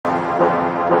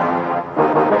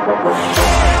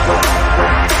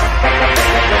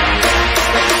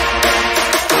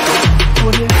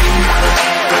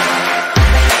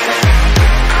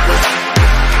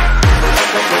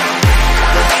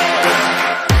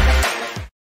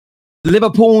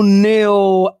Liverpool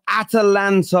 0,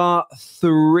 Atalanta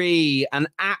 3. An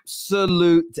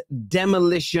absolute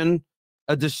demolition,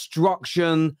 a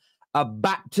destruction, a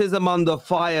baptism under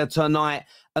fire tonight,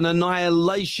 an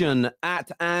annihilation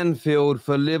at Anfield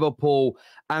for Liverpool,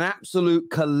 an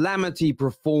absolute calamity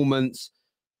performance,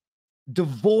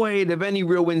 devoid of any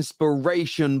real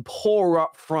inspiration, poor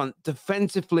up front,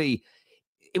 defensively.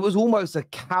 It was almost a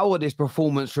cowardice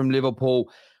performance from Liverpool.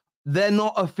 They're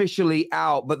not officially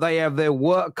out, but they have their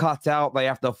work cut out. They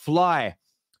have to fly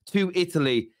to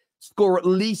Italy, score at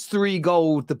least 3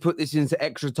 goals to put this into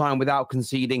extra time without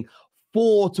conceding,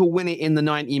 4 to win it in the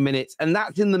 90 minutes. And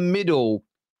that's in the middle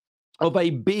of a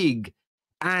big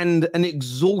and an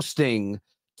exhausting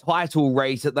title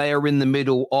race that they are in the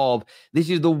middle of. This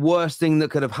is the worst thing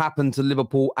that could have happened to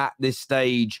Liverpool at this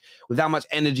stage, with how much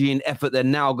energy and effort they're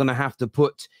now going to have to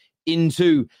put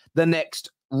into the next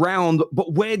round.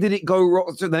 But where did it go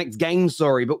wrong? So the next game,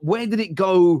 sorry. But where did it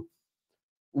go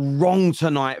wrong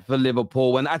tonight for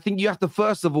Liverpool? And I think you have to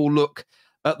first of all look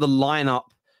at the lineup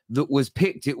that was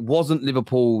picked. It wasn't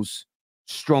Liverpool's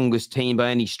strongest team by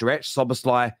any stretch.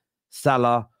 Szoboszlai,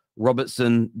 Salah,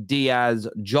 Robertson, Diaz,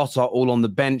 Jota all on the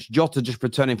bench. Jota just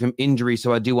returning from injury,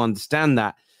 so I do understand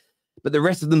that. But the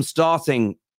rest of them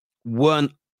starting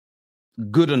weren't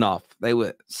good enough. They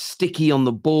were sticky on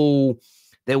the ball.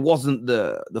 There wasn't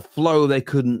the flow. They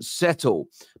couldn't settle.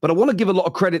 But I want to give a lot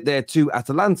of credit there to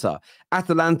Atalanta.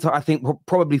 Atalanta, I think,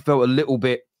 probably felt a little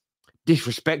bit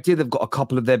disrespected. They've got a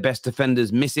couple of their best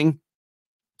defenders missing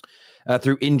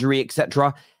through injury,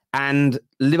 etc. And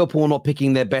Liverpool not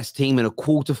picking their best team in a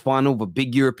quarterfinal of a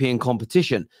big European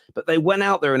competition. But they went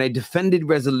out there and they defended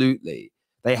resolutely.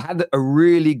 They had a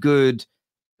really good,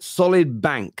 solid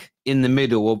bank in the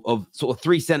middle of sort of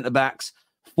 3 centre-backs,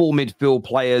 4 midfield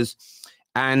players.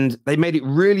 And they made it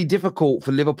really difficult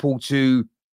for Liverpool to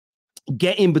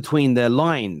get in between their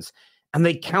lines. And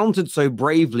they countered so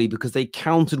bravely because they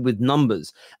countered with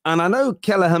numbers. And I know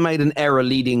Kelleher made an error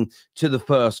leading to the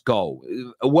first goal.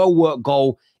 A well-worked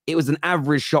goal. It was an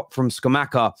average shot from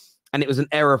Scamacca, and it was an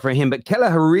error for him. But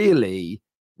Kelleher really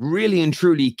and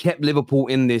truly kept Liverpool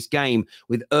in this game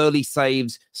with early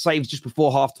saves just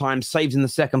before halftime, saves in the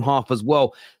second half as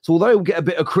well. So although we'll get a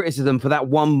bit of criticism for that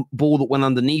one ball that went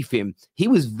underneath him, he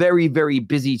was very, very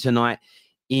busy tonight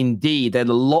indeed. They had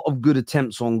a lot of good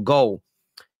attempts on goal.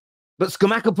 But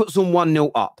Scamacca puts them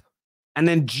 1-0 up. And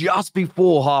then just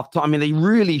before halftime, I mean, they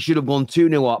really should have gone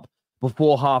 2-0 up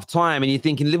before half-time, and you're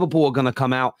thinking Liverpool are going to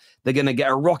come out, they're going to get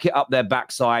a rocket up their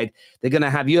backside, they're going to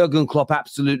have Jurgen Klopp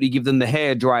absolutely give them the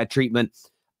hairdryer treatment.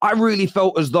 I really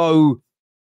felt as though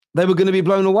they were going to be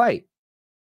blown away.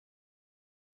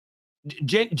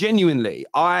 Genuinely,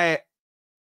 I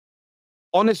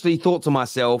honestly thought to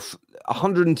myself,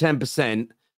 110%,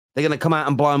 they're going to come out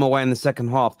and blow them away in the second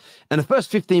half. And the first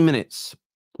 15 minutes,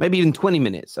 maybe even 20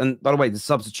 minutes, and by the way, the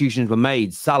substitutions were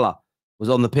made. Salah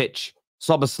was on the pitch,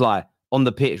 Szoboszlai on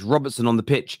the pitch, Robertson on the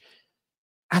pitch.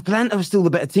 Atalanta was still the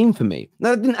better team for me.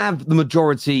 Now, they didn't have the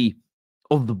majority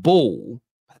of the ball.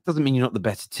 That doesn't mean you're not the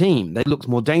better team. They looked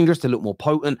more dangerous, they looked more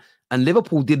potent, and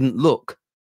Liverpool didn't look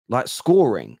like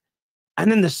scoring. And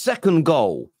then the second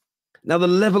goal. Now, the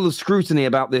level of scrutiny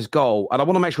about this goal, and I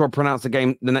want to make sure I pronounce the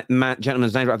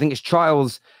gentleman's name right. I think it's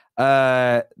Charles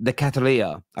de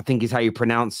Catalia, I think is how you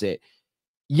pronounce it.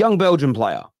 Young Belgian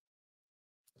player.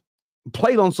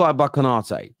 Played onside by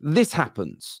Konate. This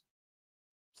happens.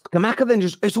 Scamacca then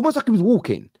just, it's almost like he was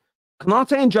walking.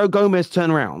 Konate and Joe Gomez turn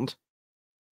around.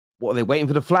 What are they waiting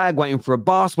for the flag? Waiting for a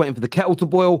bus? Waiting for the kettle to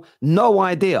boil? No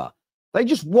idea. They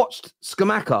just watched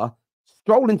Scamacca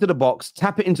stroll into the box,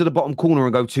 tap it into the bottom corner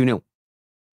and go 2-0.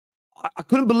 I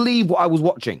couldn't believe what I was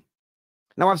watching.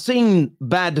 Now, I've seen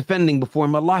bad defending before in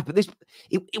my life, but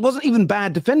it wasn't even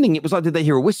bad defending. It was like, did they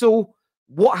hear a whistle?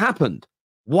 What happened?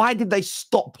 Why did they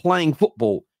stop playing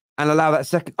football and allow that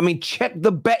second? I mean, check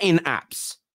the betting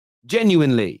apps.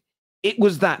 Genuinely, it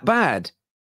was that bad.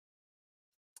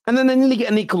 And then they nearly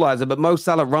get an equalizer, but Mo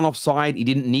Salah run offside. He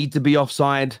didn't need to be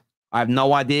offside. I have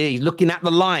no idea. He's looking at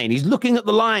the line. He's looking at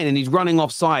the line and he's running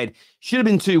offside. Should have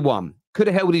been 2-1. Could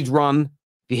have held his run.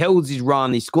 If he held his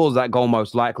run, he scores that goal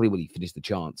most likely. Well, he finished the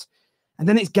chance. And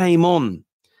then it's game on.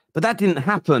 But that didn't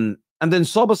happen. And then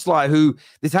Szoboszlai, who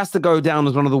this has to go down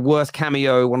as one of the worst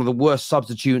cameo, one of the worst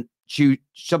substitute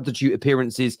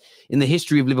appearances in the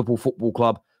history of Liverpool Football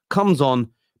Club, comes on,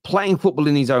 playing football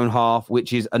in his own half,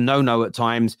 which is a no-no at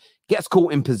times, gets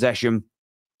caught in possession.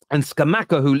 And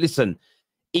Scamacca, who, listen,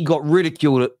 he got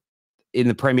ridiculed in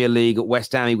the Premier League at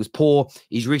West Ham. He was poor.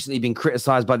 He's recently been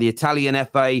criticised by the Italian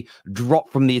FA,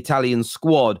 dropped from the Italian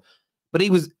squad. But he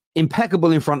was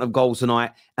impeccable in front of goal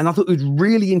tonight. And I thought he was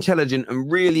really intelligent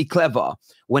and really clever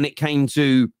when it came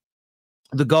to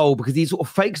the goal, because he sort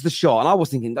of fakes the shot. And I was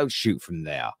thinking, don't shoot from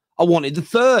there. I wanted the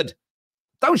third.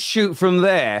 Don't shoot from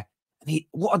there. And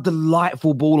what a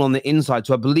delightful ball on the inside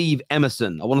to, I believe,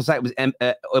 Emerson. I want to say it was, it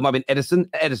might have been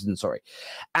Edison, sorry.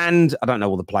 And I don't know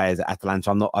all the players at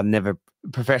Atalanta. I never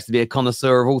professed to be a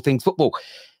connoisseur of all things football.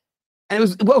 And it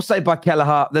was well saved by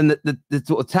Kelleher. Then the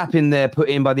sort of tap in there put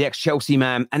in by the ex-Chelsea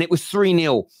man. And it was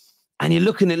 3-0. And you're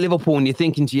looking at Liverpool and you're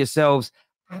thinking to yourselves,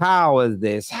 how has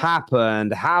this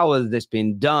happened? How has this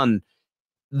been done?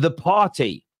 The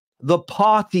party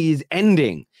is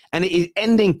ending. And it is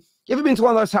ending. You ever been to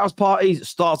one of those house parties? It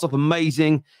starts off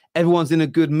amazing. Everyone's in a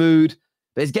good mood.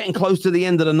 But it's getting close to the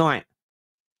end of the night.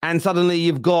 And suddenly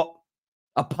you've got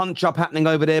a punch-up happening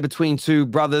over there between two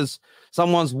brothers.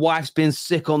 Someone's wife's been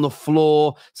sick on the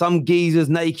floor. Some geezer's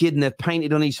naked and they've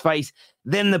painted on his face.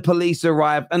 Then the police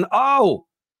arrive. And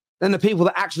then the people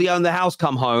that actually own the house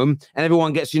come home and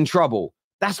everyone gets in trouble.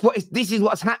 This is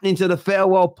what's happening to the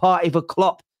farewell party for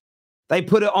Klopp. They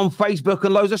put it on Facebook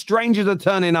and loads of strangers are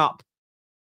turning up.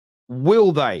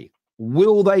 Will they?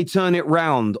 Will they turn it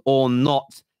round or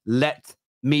not? Let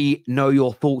me know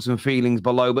your thoughts and feelings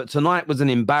below. But tonight was an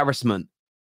embarrassment.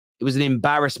 It was an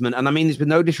embarrassment. And I mean this with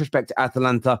no disrespect to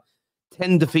Atalanta.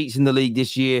 10 defeats in the league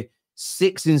this year.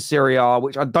 6 in Serie A,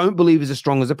 which I don't believe is as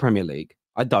strong as the Premier League.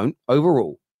 I don't,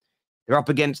 overall. They're up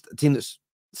against a team that's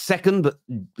second, but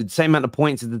with the same amount of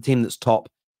points as the team that's top.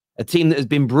 A team that has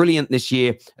been brilliant this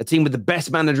year. A team with the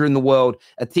best manager in the world.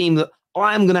 A team that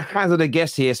I'm going to hazard a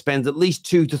guess here spends at least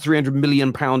 £200 to £300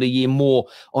 million a year more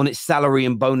on its salary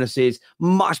and bonuses.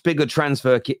 Much bigger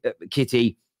transfer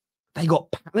kitty. They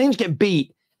didn't get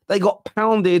beat. They got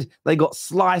pounded, they got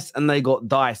sliced, and they got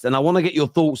diced. And I want to get your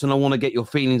thoughts and I want to get your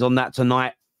feelings on that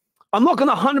tonight. I'm not going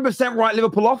to 100% write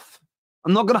Liverpool off.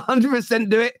 I'm not going to 100%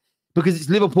 do it because it's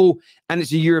Liverpool and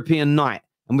it's a European night.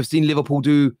 And we've seen Liverpool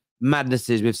do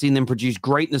madnesses. We've seen them produce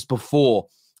greatness before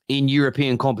in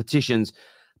European competitions.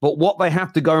 But what they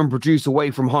have to go and produce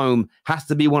away from home has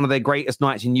to be one of their greatest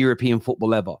nights in European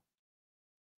football ever.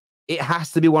 It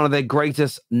has to be one of their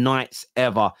greatest nights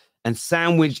ever. And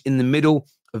sandwiched in the middle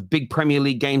of big Premier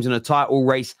League games in a title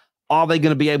race, are they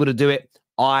going to be able to do it?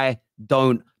 I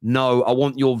don't know. I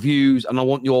want your views and I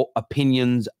want your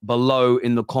opinions below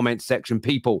in the comment section,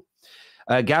 people.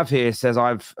 Gav here says,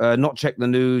 I've not checked the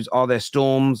news. Are there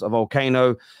storms? A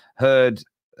volcano? Heard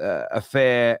a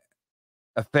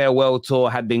farewell tour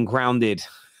had been grounded.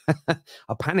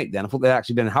 I panicked then. I thought there'd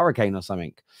actually been a hurricane or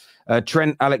something.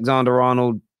 Trent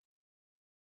Alexander-Arnold,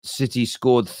 City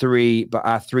scored 3, but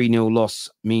our 3-0 loss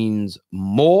means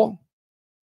more.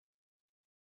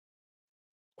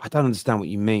 I don't understand what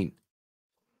you mean.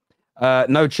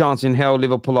 No chance in hell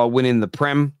Liverpool are winning the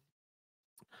Prem.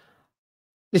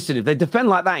 Listen, if they defend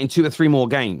like that in 2 or 3 more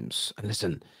games, and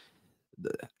listen,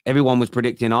 everyone was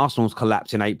predicting Arsenal's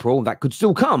collapse in April. That could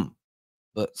still come.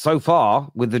 But so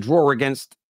far, with the draw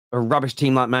against a rubbish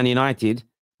team like Man United,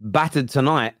 battered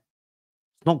tonight,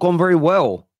 it's not gone very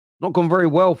well. Not gone very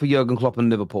well for Jurgen Klopp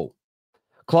and Liverpool.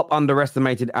 Klopp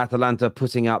underestimated Atalanta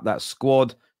putting out that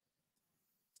squad.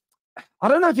 I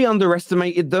don't know if he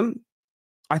underestimated them.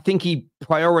 I think he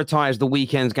prioritized the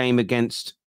weekend's game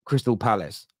against Crystal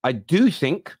Palace. I do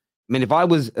think, if I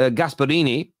was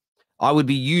Gasperini, I would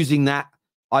be using that.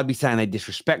 I'd be saying they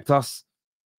disrespect us.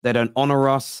 They don't honor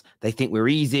us. They think we're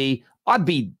easy. I'd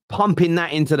be pumping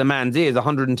that into the man's ears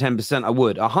 110%. I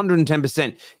would.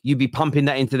 110%. You'd be pumping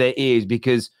that into their ears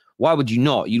because why would you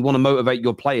not? You'd want to motivate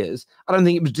your players. I don't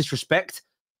think it was disrespect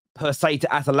per se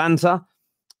to Atalanta.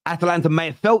 Atalanta may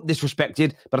have felt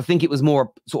disrespected, but I think it was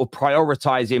more sort of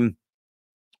prioritizing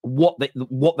what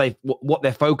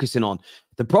they're focusing on.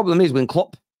 The problem is when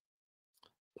Klopp,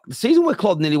 the season where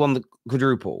Klopp nearly won the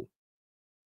quadruple,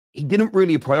 he didn't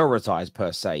really prioritize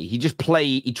per se. He just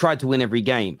he tried to win every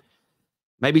game.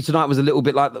 Maybe tonight was a little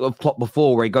bit like the Klopp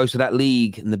before, where he goes to that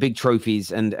league and the big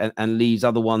trophies and leaves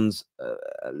other ones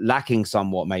lacking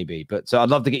somewhat, maybe. But I'd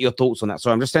love to get your thoughts on that.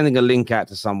 So I'm just sending a link out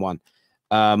to someone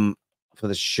for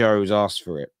the show's asked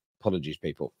for it. Apologies,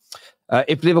 people.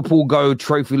 If Liverpool go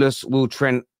trophyless, will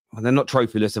Trent... Well, they're not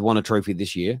trophyless. They've won a trophy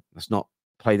this year. Let's not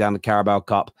play down the Carabao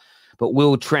Cup. But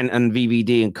will Trent and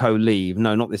VVD and co leave?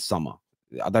 No, not this summer.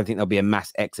 I don't think there'll be a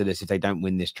mass exodus if they don't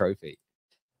win this trophy.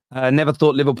 Never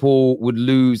thought Liverpool would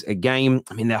lose a game.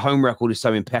 Their home record is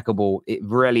so impeccable. It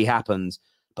rarely happens.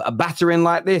 But a battering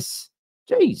like this,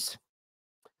 geez.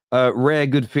 Rare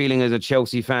good feeling as a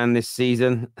Chelsea fan this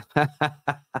season.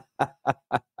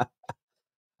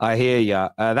 I hear ya.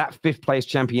 That 5th place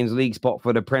Champions League spot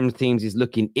for the Prem teams is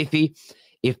looking iffy.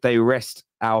 if they rest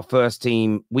our first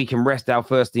team, we can rest our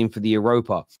first team for the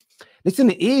Europa. Listen,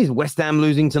 it is West Ham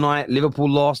losing tonight. Liverpool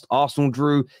lost. Arsenal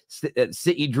drew.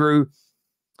 City drew.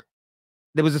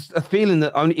 There was a feeling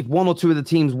that only if one or two of the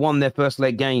teams won their first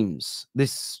leg games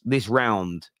this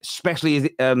round, especially as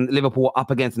Liverpool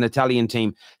up against an Italian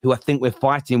team who I think we're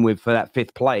fighting with for that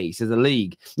 5th place as a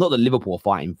league. Not that Liverpool are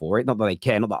fighting for it, not that they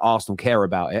care, not that Arsenal care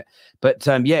about it, but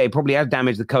yeah, it probably has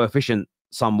damaged the coefficient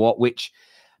somewhat, which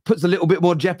puts a little bit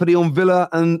more jeopardy on Villa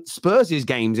and Spurs'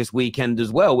 games this weekend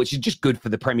as well, which is just good for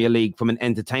the Premier League from an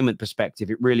entertainment perspective.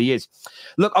 It really is.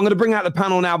 Look, I'm going to bring out the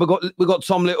panel now. We've got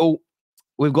Tom Little.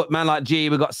 We've got Man Like G,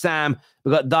 we've got Sam,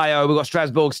 we've got Dio, we've got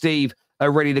Strasbourg Steve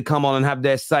ready to come on and have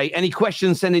their say. Any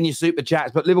questions, send in your super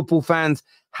chats. But Liverpool fans,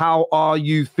 how are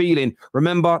you feeling?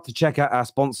 Remember to check out our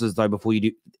sponsors, though, before you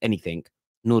do anything.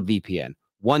 NordVPN.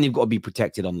 One, you've got to be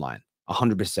protected online,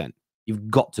 100%. You've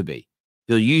got to be.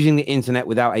 If you're using the internet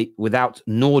without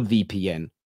NordVPN,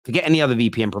 forget any other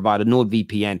VPN provider,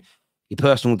 NordVPN, your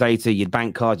personal data, your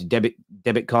bank cards, your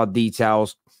debit card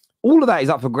details, all of that is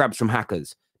up for grabs from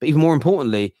hackers. But even more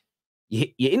importantly,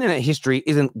 your internet history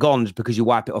isn't gone just because you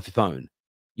wipe it off your phone.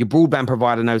 Your broadband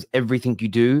provider knows everything you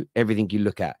do, everything you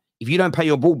look at. If you don't pay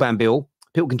your broadband bill,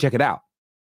 people can check it out.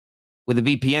 With a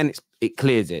VPN, it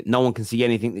clears it. No one can see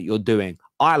anything that you're doing.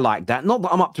 I like that. Not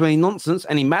that I'm up to any nonsense,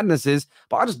 any madnesses,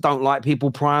 but I just don't like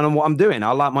people prying on what I'm doing. I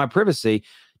like my privacy,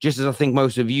 just as I think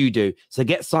most of you do. So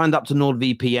get signed up to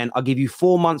NordVPN. I'll give you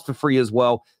 4 months for free as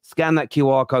well. Scan that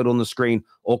QR code on the screen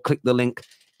or click the link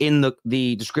in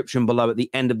the description below at the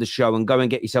end of the show and go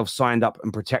and get yourself signed up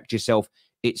and protect yourself.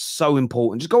 It's so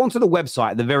important. Just go onto the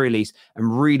website at the very least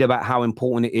and read about how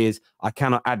important it is. I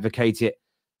cannot advocate it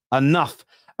enough.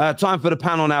 Time for the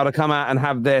panel now to come out and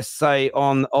have their say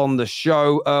on the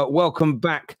show. Welcome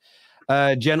back,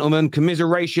 gentlemen.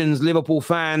 Commiserations, Liverpool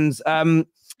fans. Tom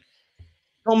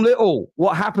Little,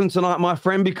 what happened tonight, my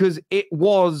friend? Because it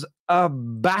was a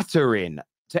battering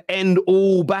to end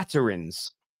all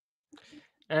batterings.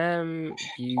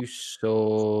 You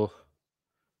saw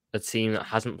a team that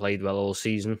hasn't played well all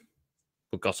season,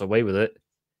 but got away with it.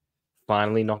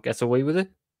 Finally not get away with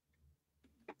it.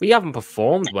 We haven't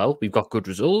performed well. We've got good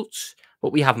results,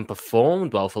 but we haven't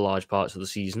performed well for large parts of the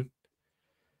season.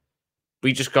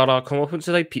 We just got our comeuppance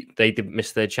today. They didn't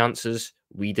miss their chances.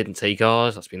 We didn't take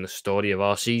ours. That's been the story of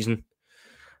our season.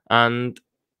 And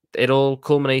it all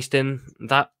culminates in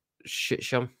that shit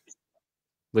show,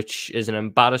 which is an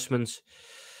embarrassment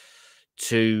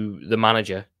to the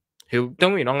manager, who,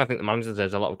 don't get me wrong, I think the manager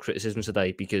deserves a lot of criticism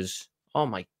today because, oh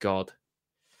my God.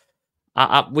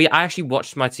 I actually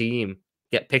watched my team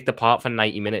get picked apart for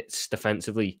 90 minutes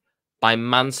defensively by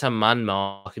man-to-man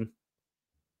marking.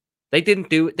 They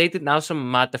didn't have some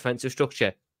mad defensive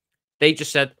structure. They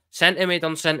just said, centre mid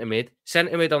on centre mid,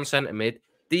 centre mid on centre mid,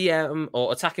 DM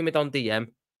or attacking mid on DM,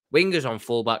 wingers on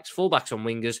fullbacks, fullbacks on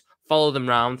wingers, follow them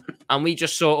round, and we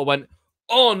just sort of went,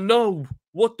 oh no,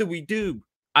 what do we do?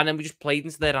 And then we just played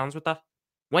into their hands with that.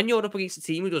 When you're up against a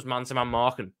team who does man-to-man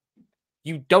marking,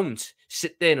 you don't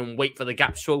sit there and wait for the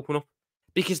gaps to open up,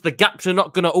 because the gaps are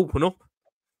not going to open up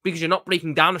because you're not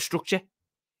breaking down a structure.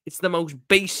 It's the most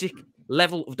basic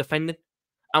level of defending.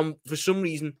 And for some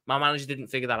reason, my manager didn't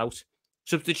figure that out.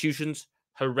 Substitutions,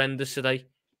 horrendous today.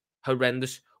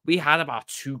 Horrendous. We had about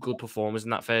 2 good performers in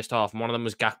that first half, and one of them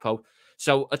was Gakpo.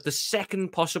 So at the second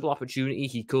possible opportunity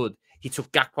he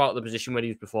took Gakpo out of the position where he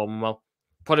was performing well,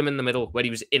 put him in the middle where he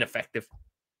was ineffective.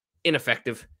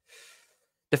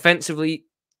 Defensively,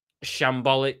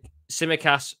 shambolic.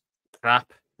 Tsimikas,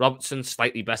 crap. Robertson,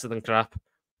 slightly better than crap.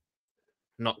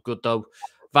 Not good, though.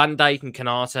 Van Dijk and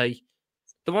Canate.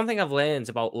 The one thing I've learned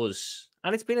about us,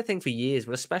 and it's been a thing for years,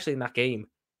 but especially in that game,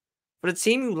 for a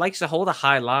team who likes to hold a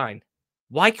high line,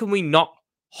 why can we not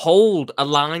hold a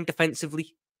line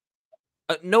defensively?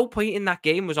 At no point in that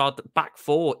game was our back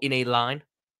 4 in a line.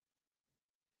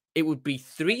 It would be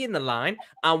 3 in the line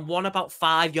and one about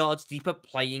 5 yards deeper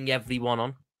playing everyone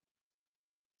on.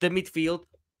 The midfield,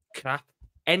 crap.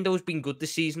 Endo's been good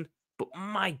this season, but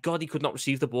my God, he could not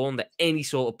receive the ball under any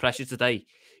sort of pressure today.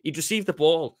 He'd receive the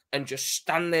ball and just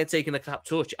stand there taking a crap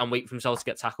touch and wait for himself to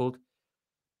get tackled.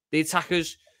 The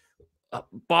attackers,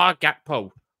 bar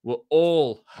Gakpo, were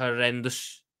all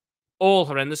horrendous. All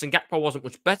horrendous. And Gakpo wasn't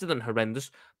much better than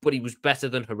horrendous, but he was better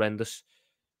than horrendous.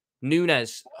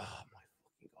 Nunes, oh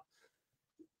my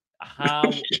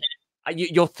God. How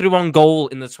you're through on goal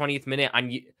in the 20th minute,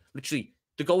 and you literally,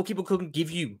 the goalkeeper couldn't give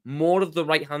you more of the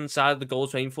right-hand side of the goal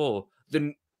to aim for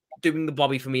than doing the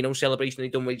Bobby Firmino celebration. They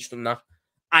done just done that.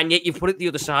 And yet you've put it the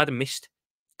other side and missed.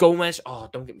 Gomez, oh,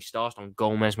 don't get me started on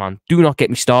Gomez, man. Do not get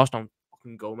me started on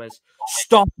fucking Gomez.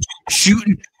 Stop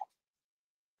shooting.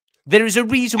 There is a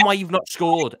reason why you've not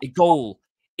scored a goal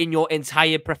in your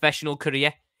entire professional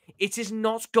career. It is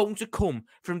not going to come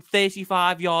from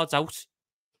 35 yards out.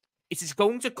 It is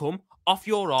going to come off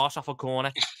your arse, off a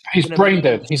corner. He's brain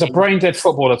dead. He's a brain dead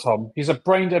footballer, Tom. He's a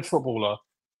brain dead footballer.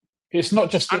 It's not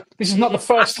just. This is not the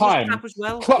first time.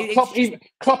 Well. Klopp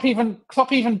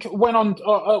even went on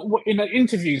in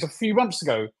interviews a few months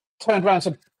ago. Turned around and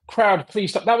said, "Crowd,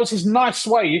 please stop." That was his nice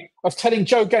way of telling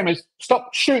Joe Gomez,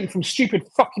 "Stop shooting from stupid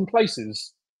fucking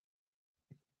places."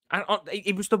 And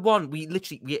it was the one we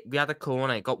had a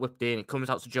corner, it got whipped in, it comes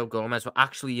out to Joe Gomez, but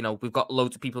actually, you know, we've got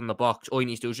loads of people in the box. All he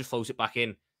needs to do is just float it back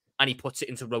in, and he puts it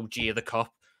into row G of the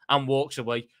cup and walks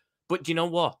away. But do you know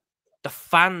what? The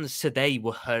fans today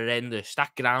were horrendous.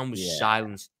 That ground was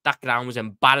silent. That ground was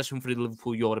embarrassing for the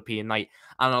Liverpool European night.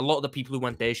 And a lot of the people who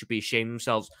went there should be ashamed of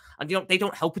themselves. And you know, they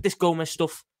don't help with this Gomez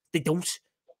stuff. They don't.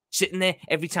 Sitting there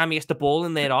every time he gets the ball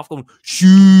in there off going,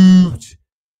 shoot.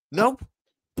 No.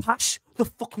 Pass the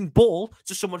fucking ball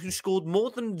to someone who scored more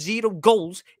than 0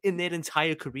 goals in their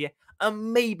entire career.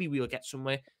 And maybe we'll get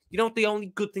somewhere. You know what the only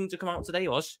good thing to come out today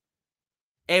was?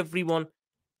 Everyone,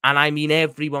 and I mean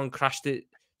everyone, crashed it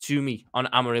to me on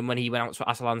Amorim when he went out to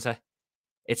Atalanta.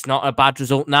 It's not a bad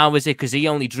result now, is it? Because he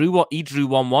only drew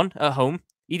 1-1 at home.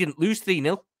 He didn't lose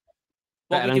 3-0.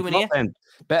 What are we doing here?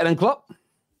 Better than Klopp?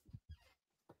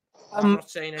 I'm not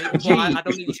saying anything. I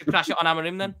don't think you should crash it on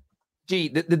Amorim then. Gee,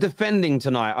 the defending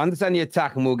tonight, I understand the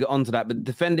attack and we'll get onto that, but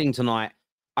defending tonight,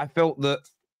 I felt that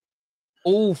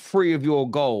all 3 of your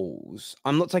goals,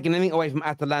 I'm not taking anything away from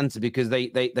Atalanta because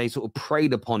they sort of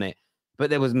preyed upon it, but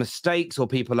there was mistakes or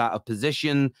people out of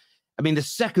position. I mean, the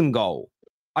second goal,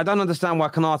 I don't understand why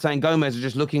Konate and Gomez are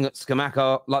just looking at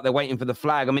Scamacca like they're waiting for the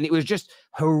flag. I mean, it was just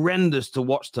horrendous to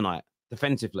watch tonight,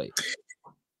 defensively.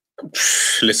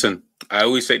 Listen, I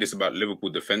always say this about Liverpool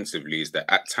defensively, is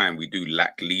that at times we do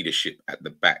lack leadership at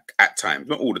the back. At times,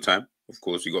 not all the time. Of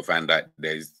course, you got Van Dijk.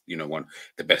 There's, you know,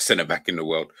 the best centre back in the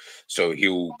world, so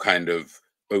he'll kind of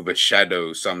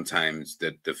overshadow sometimes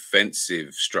the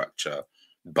defensive structure.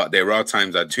 But there are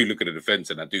times I do look at the defense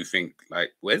and I do think,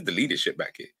 like, where's the leadership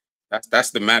back here?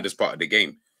 That's the maddest part of the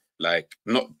game. Like,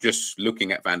 not just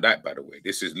looking at Van Dijk, by the way.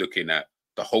 This is looking at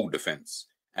the whole defense.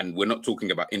 And we're not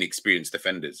talking about inexperienced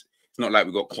defenders. It's not like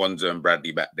we've got Kwanzaa and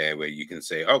Bradley back there where you can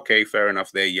say, okay, fair enough,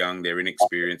 they're young, they're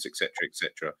inexperienced, etc.,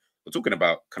 etc. We're talking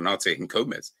about Konate and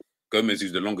Gomez. Gomez,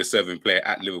 who's the longest serving player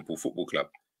at Liverpool Football Club.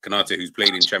 Konate, who's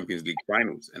played in Champions League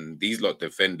finals. And these lot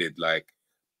defended like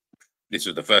this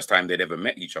was the first time they'd ever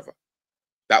met each other.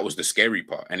 That was the scary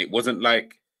part. And it wasn't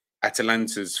like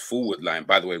Atalanta's forward line,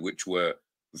 by the way, which were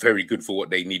very good for what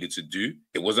they needed to do.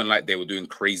 It wasn't like they were doing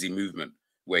crazy movement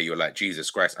where you're like, Jesus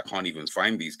Christ, I can't even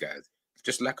find these guys.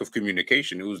 Just lack of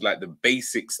communication. It was like the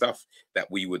basic stuff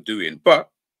that we were doing. But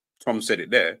Tom said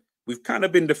it there. We've kind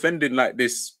of been defending like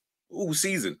this all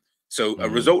season. So a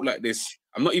result like this,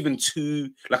 I'm not even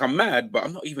too, like, I'm mad, but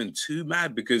I'm not even too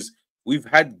mad because we've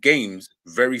had games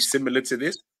very similar to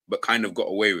this, but kind of got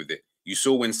away with it. You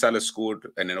saw when Salah scored,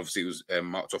 and then obviously it was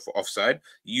marked off for offside.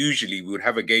 Usually we would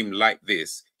have a game like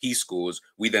this. He scores,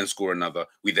 we then score another,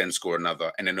 we then score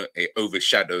another, and then it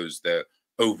overshadows the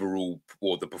overall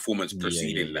or the performance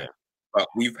preceding that. But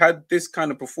we've had this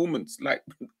kind of performance like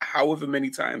however many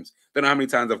times. Don't know how many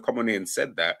times I've come on here and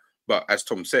said that, but as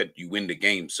Tom said, you win the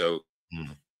game. So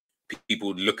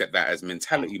people look at that as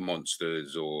mentality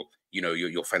monsters, or you know,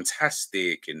 you're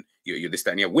fantastic and you're this,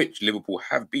 that, and yeah, which Liverpool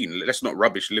have been. Let's not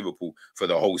rubbish Liverpool for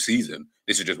the whole season.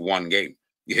 This is just one game.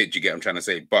 You get what I'm trying to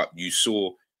say? But you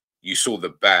saw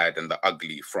the bad and the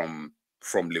ugly from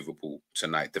Liverpool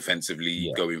tonight,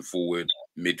 defensively, going forward,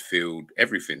 midfield,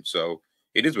 everything. So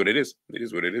it is what it is. It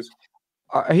is what it is.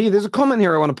 There's a comment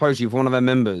here I want to post you from one of our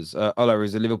members. Ola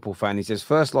is a Liverpool fan. He says,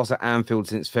 first loss at Anfield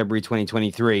since February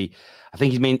 2023. I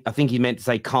think he meant to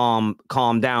say calm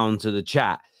down to the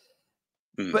chat.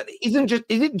 But is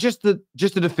it just the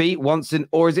defeat once in,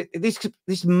 or is it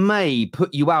this may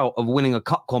put you out of winning a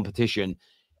cup competition?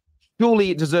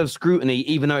 Surely it deserves scrutiny,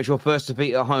 even though it's your first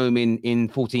defeat at home in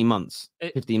 14 months,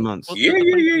 15 months.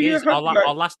 Yeah.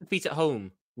 Our last defeat at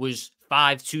home was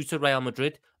 5-2 to Real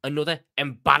Madrid. Another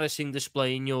embarrassing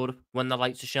display in Europe when the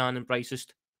lights are shining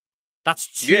brightest. That's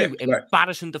two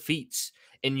embarrassing defeats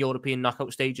in European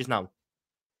knockout stages now.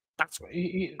 That's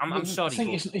I'm sorry.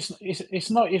 It's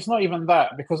not even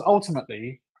that, because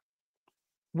ultimately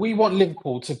we want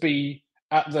Liverpool to be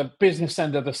at the business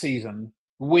end of the season,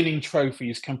 winning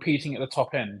trophies, competing at the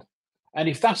top end. And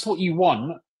if that's what you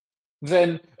want,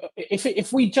 then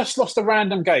if we just lost a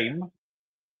random game,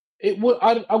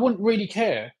 I wouldn't really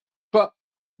care. But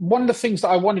one of the things that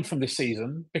I wanted from this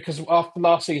season, because after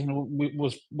last season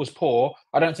was poor,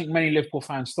 I don't think many Liverpool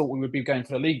fans thought we would be going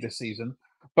for the league this season.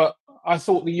 But I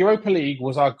thought the Europa League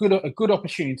was a good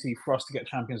opportunity for us to get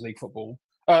Champions League football.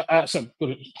 A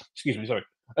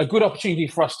good opportunity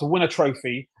for us to win a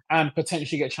trophy and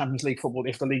potentially get Champions League football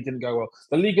if the league didn't go well.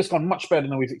 The league has gone much better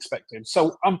than we've expected,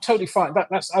 so I'm totally fine.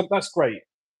 That's great.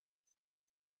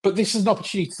 But this is an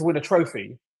opportunity to win a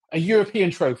trophy, a European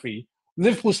trophy.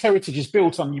 Liverpool's heritage is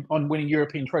built on winning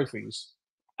European trophies.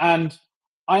 And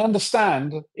I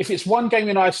understand if it's one game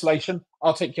in isolation,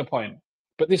 I'll take your point.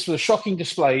 But this was a shocking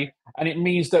display, and it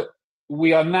means that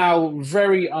we are now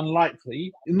very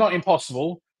unlikely, not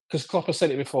impossible, because Klopp has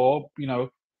said it before,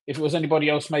 if it was anybody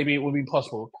else, maybe it would be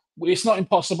possible. It's not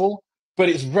impossible, but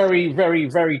it's very, very,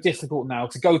 very difficult now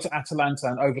to go to Atalanta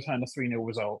and overturn a 3-0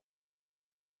 result.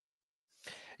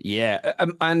 Yeah,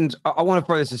 and I want to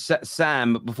throw this to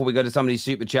Sam before we go to some of these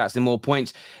super chats and more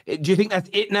points. Do you think that's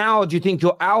it now? Or do you think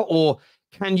you're out, or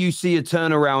can you see a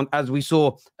turnaround as we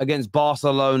saw against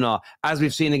Barcelona, as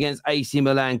we've seen against AC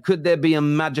Milan? Could there be a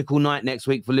magical night next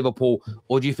week for Liverpool,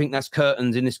 or do you think that's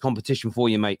curtains in this competition for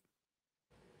you, mate?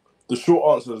 The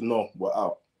short answer is no, we're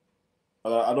out.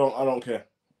 I don't care.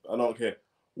 I don't care.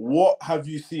 What have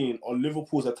you seen on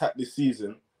Liverpool's attack this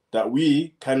season that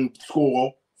we can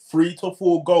score 3 to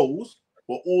 4 goals,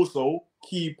 but also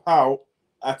keep out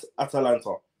at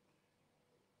Atalanta?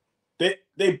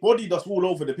 They bodied us all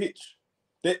over the pitch.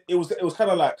 It was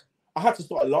kind of like I had to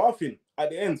start laughing at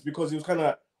the end because it was kind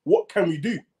of, what can we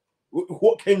do?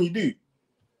 What can you do?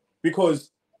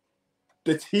 Because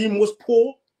the team was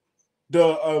poor,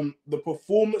 the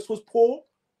performance was poor,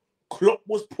 Klopp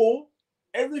was poor,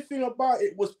 everything about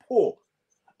it was poor.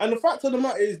 And the fact of the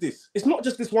matter is this: it's not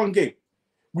just this one game.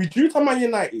 We drew to Man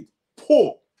United,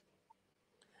 poor.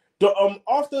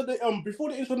 After the before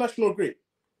the international break,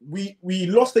 we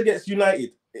lost against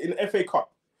United in FA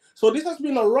Cup. So this has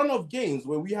been a run of games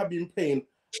where we have been playing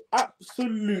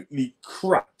absolutely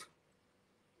crap.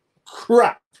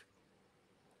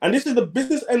 And this is the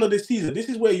business end of the season. This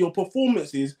is where your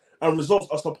performances and results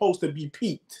are supposed to be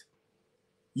peaked.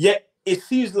 Yet it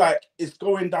seems like it's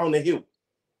going down the hill.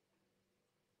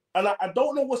 And I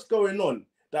don't know what's going on,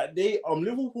 that they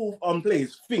Liverpool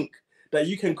players think that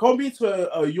you can come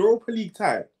into a Europa League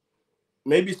tie,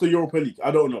 maybe it's the Europa League,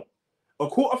 I don't know, a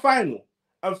quarter-final,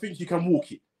 and think you can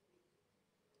walk it.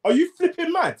 Are you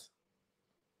flipping mad?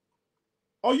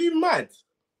 Are you mad?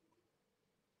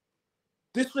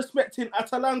 Disrespecting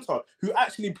Atalanta, who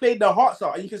actually played their hearts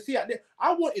out. And you can see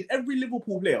I wanted every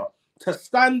Liverpool player to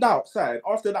stand outside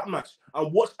after that match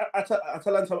and watch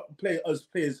Atalanta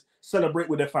players celebrate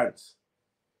with their fans.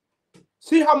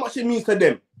 See how much it means to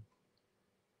them.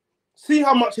 See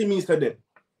how much it means to them.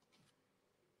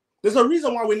 There's a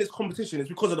reason why we're in this competition. It's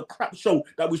because of the crap show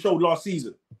that we showed last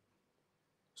season.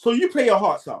 So you play your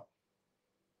hearts out.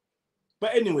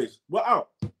 But anyways, we're out.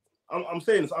 I'm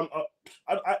saying this.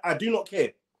 I do not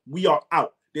care. We are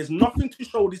out. There's nothing to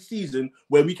show this season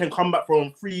where we can come back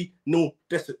from 3-0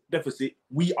 deficit.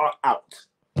 We are out.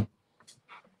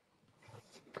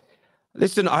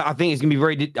 Listen, I think it's going to be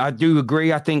very... I do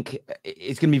agree. I think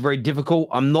it's going to be very difficult.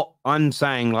 I'm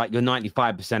saying like you're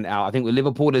 95% out. I think with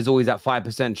Liverpool, there's always that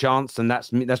 5% chance, and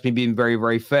that's me being very,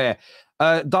 very fair.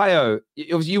 Dio,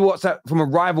 you watched that from a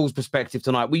rival's perspective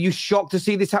tonight. Were you shocked to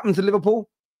see this happen to Liverpool?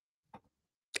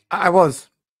 I was.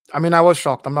 I mean, I was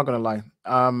shocked. I'm not going to lie.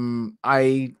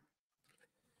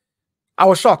 I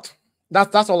was shocked.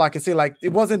 That's all I can say. Like, it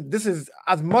wasn't... This is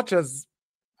as much as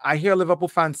I hear Liverpool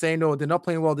fans saying, "Oh, they're not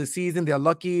playing well this season. They're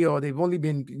lucky, or they've only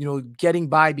been, getting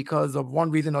by because of one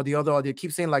reason or the other." Or they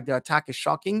keep saying like their attack is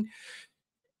shocking.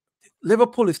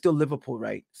 Liverpool is still Liverpool,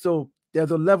 right? So there's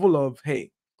a level of,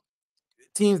 hey,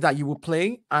 teams that you will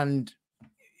play, and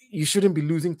you shouldn't be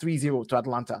losing 3-0 to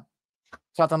Atalanta.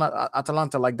 So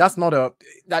Atalanta, like that's not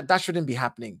that shouldn't be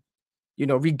happening.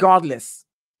 Regardless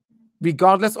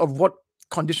of what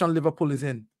condition Liverpool is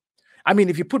in. I mean,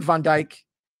 if you put Van Dijk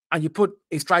and you put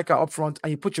a striker up front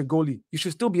and you put your goalie, you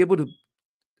should still be able to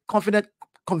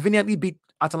conveniently beat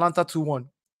Atalanta 2-1.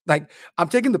 Like, I'm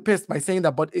taking the piss by saying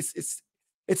that, but it's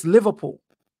Liverpool.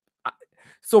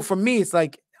 So for me, it's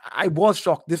like I was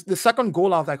shocked. The second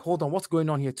goal, I was like, hold on, what's going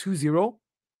on here? 2-0.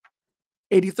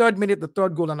 83rd minute, the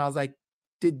third goal, and I was like,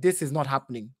 this is not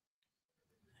happening.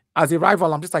 As a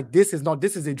rival, I'm just like, this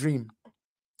is a dream.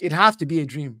 It has to be a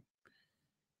dream.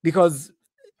 Because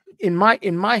in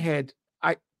my head,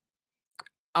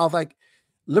 I was like,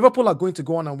 Liverpool are going to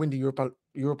go on and win the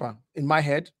Europa in my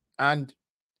head, and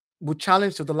would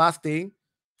challenge to the last day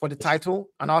for the title,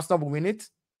 and Arsenal will win it.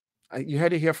 You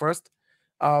heard it here first.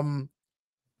 But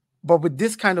with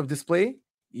this kind of display,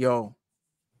 yo,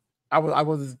 I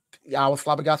was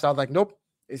flabbergasted. I was like, nope,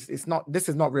 it's not. This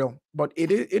is not real. But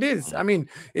it is. I mean,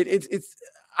 it's.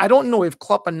 I don't know if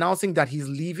Klopp announcing that he's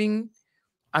leaving,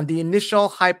 and the initial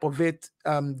hype of it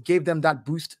gave them that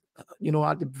boost.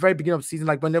 At the very beginning of the season,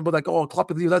 like when they were like, "Oh,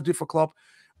 Klopp is leaving, let's do it for Klopp."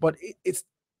 But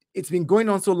it's been going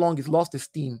on so long, it's lost its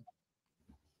steam.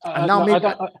 And now maybe.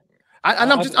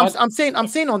 I'm saying on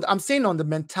the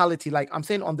mentality, like I'm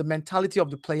saying on the mentality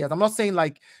of the players. I'm not saying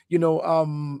like,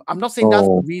 I'm not saying that's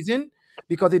the reason,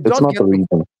 because it does It's not the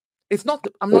reason. It's not.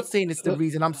 I'm not saying it's the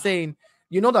reason. I'm saying,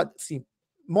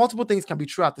 multiple things can be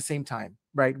true at the same time,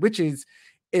 right? Which is,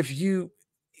 if you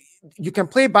can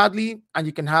play badly and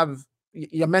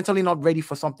you're mentally not ready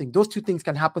for something. Those two things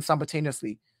can happen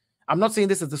simultaneously. I'm not saying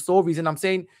this is the sole reason. I'm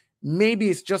saying maybe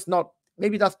it's just not.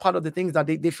 Maybe that's part of the things that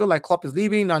they feel like Klopp is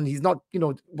leaving and he's not,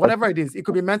 whatever it is. It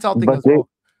could be a mental thing as well.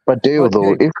 But Deo,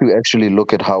 though, if you actually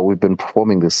look at how we've been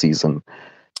performing this season,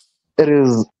 it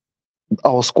is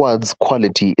our squad's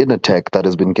quality in attack that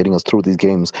has been getting us through these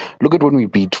games. Look at when we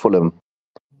beat Fulham.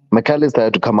 McAllister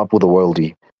had to come up with a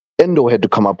worldie. Endo had to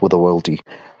come up with a worldie.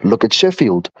 Look at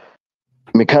Sheffield.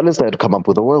 McAllister had to come up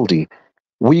with a worldie.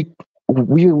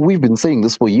 We've been saying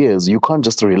this for years. You can't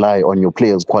just rely on your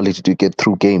players' quality to get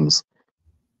through games.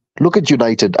 Look at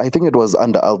United. I think it was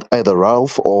under either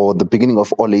Ralph or the beginning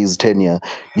of Ole's tenure.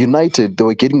 United, they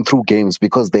were getting through games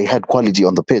because they had quality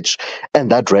on the pitch, and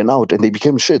that ran out and they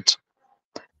became shit.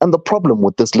 And the problem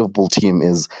with this Liverpool team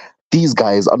is these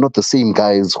guys are not the same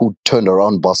guys who turned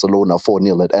around Barcelona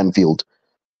 4-0 at Anfield.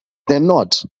 They're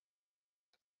not.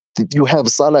 You have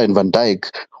Salah and Van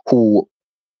Dijk who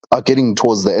are getting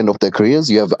towards the end of their careers.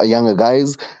 You have younger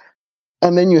guys.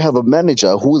 And then you have a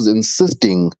manager who is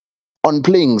insisting on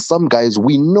playing some guys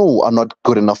we know are not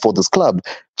good enough for this club,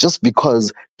 just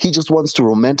because he just wants to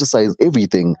romanticize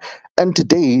everything. And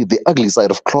today, the ugly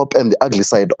side of Klopp and the ugly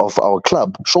side of our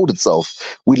club showed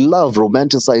itself. We love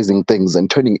romanticizing things and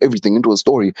turning everything into a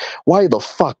story. Why the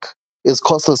fuck is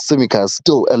Kostas Tsimikas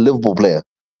still a Liverpool player?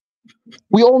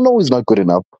 We all know he's not good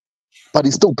enough, but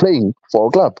he's still playing for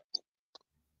our club.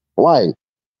 Why?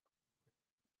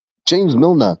 James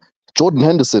Milner, Jordan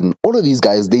Henderson, all of these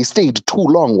guys, they stayed too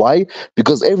long. Why?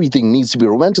 Because everything needs to be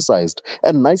romanticized.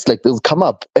 And nights like this come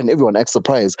up and everyone acts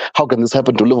surprised. How can this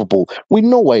happen to Liverpool? We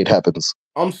know why it happens.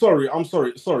 I'm sorry,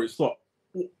 stop.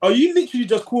 Are you literally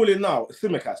just calling now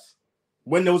Tsimikas?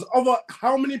 When there was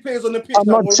how many players on the pitch? I'm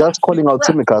not just calling out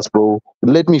Tsimikas, bro.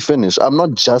 Let me finish. I'm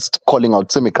not just calling out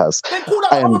Tsimikas. They called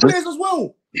out other players as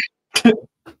well.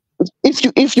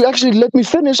 If you actually let me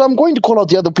finish, I'm going to call out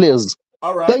the other players.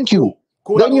 All right. Thank you.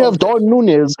 Cool. Then you have Darwin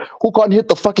Núñez, who can't hit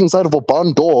the fucking side of a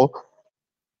barn door.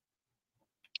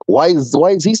 Why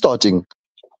is he starting?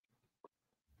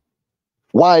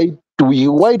 Why do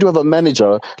you have a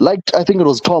manager like, I think it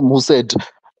was Tom who said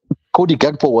Cody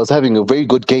Gakpo was having a very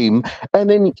good game, and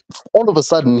then all of a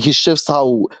sudden he shifts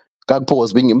how Gakpo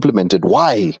was being implemented?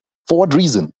 Why? For what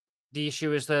reason? The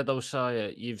issue is there, though,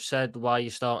 Saya. You've said why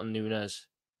you're starting Núñez.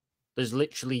 There's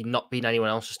literally not been anyone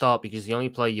else to start, because the only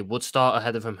player you would start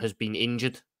ahead of him has been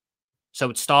injured. So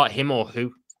it'd start him or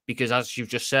who? Because as you've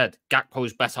just said,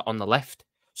 Gakpo's better on the left.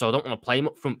 So I don't want to play him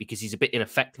up front because he's a bit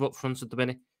ineffective up front at the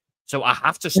minute. So I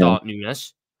have to start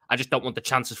Núñez. I just don't want the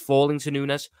chances falling to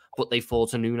Núñez, but they fall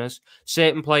to Núñez.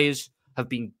 Certain players have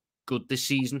been good this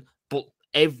season, but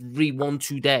everyone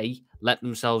today let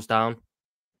themselves down.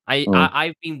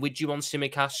 I've been with you on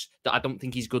Tsimikas that I don't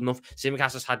think he's good enough.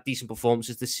 Tsimikas has had decent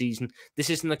performances this season. This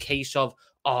isn't a case of,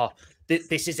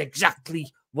 this is exactly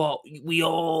what we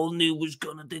all knew was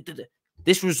going to do.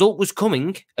 This result was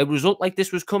coming. A result like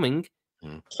this was coming.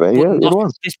 So, yeah, it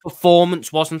was. This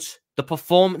performance wasn't. The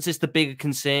performance is the bigger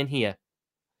concern here.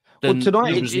 Well,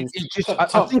 tonight, it's just,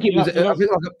 I think it was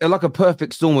like a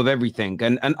perfect storm of everything.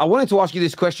 And I wanted to ask you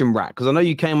this question, Rat, because I know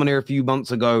you came on here a few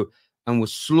months ago and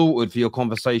was slaughtered for your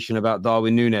conversation about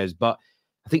Darwin Núñez, but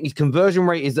I think his conversion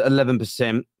rate is at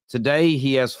 11%. Today,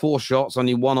 he has 4 shots,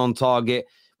 only 1 on target,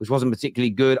 which wasn't particularly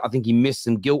good. I think he missed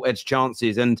some gilt-edged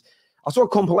chances. And I saw a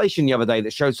compilation the other day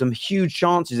that showed some huge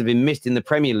chances of him missed in the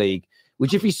Premier League,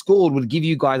 which if he scored would give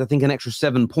you guys, I think, an extra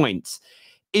 7 points.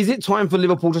 Is it time for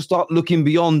Liverpool to start looking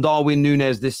beyond Darwin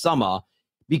Núñez this summer?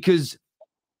 Because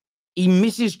he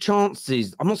misses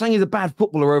chances. I'm not saying he's a bad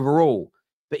footballer overall,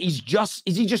 but is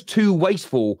he just too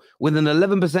wasteful with an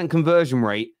 11% conversion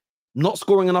rate, not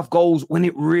scoring enough goals when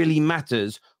it really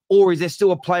matters? Or is there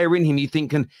still a player in him you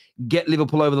think can get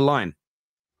Liverpool over the line?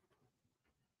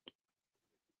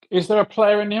 Is there a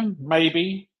player in him?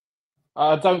 Maybe.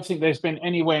 I don't think there's been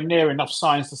anywhere near enough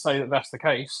signs to say that that's the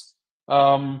case.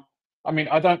 I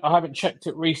haven't checked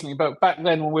it recently, but back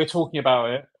then when we were talking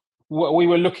about it, we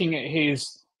were looking at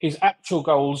his his actual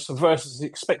goals versus his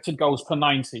expected goals per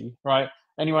 90, right?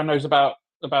 Anyone knows about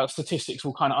statistics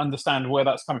will kind of understand where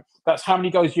that's coming. That's how many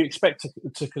goals you expect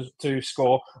to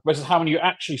score versus how many you're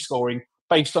actually scoring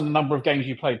based on the number of games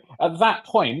you played. At that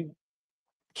point,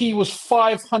 he was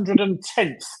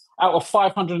 510th out of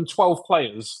 512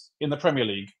 players in the Premier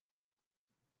League.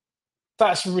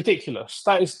 That's ridiculous.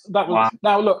 That was Wow.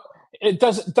 Now look,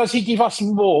 does he give us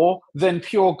more than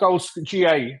pure goals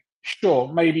GA? Sure,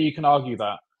 maybe you can argue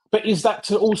that. But is that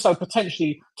to also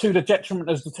potentially to the detriment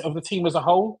of the team as a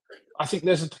whole? I think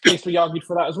there's a case to be argued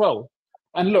for that as well.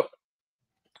 And look,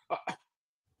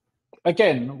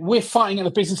 again, we're fighting at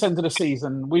the business end of the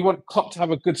season. We want Klopp to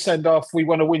have a good send-off. We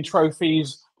want to win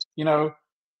trophies. You know,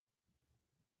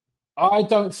 I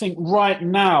don't think right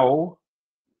now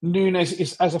Nunes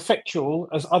is as effectual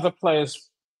as other players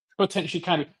potentially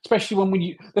can, especially when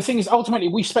the thing is, ultimately,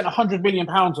 we spent €100 million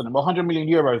on him, or 100 million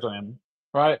euros on him,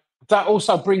 right? That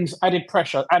also brings added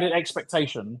pressure, added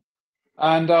expectation.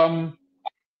 And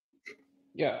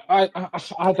yeah, I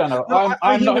don't know. No,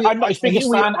 I'm not his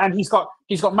biggest fan, and he's got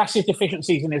massive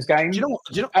deficiencies in his game. Do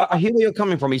you know? I hear where you're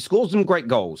coming from. He scores some great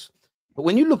goals, but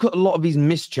when you look at a lot of his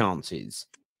missed chances,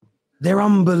 they're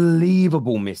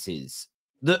unbelievable misses.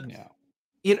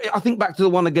 You know, I think back to the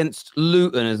one against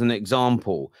Luton as an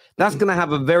example. That's going to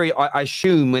have a very, I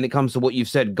assume, when it comes to what you've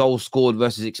said, goals scored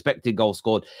versus expected goals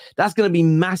scored, that's going to be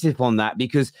massive on that,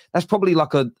 because that's probably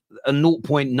like a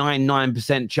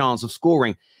 0.99% chance of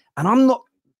scoring. And I'm not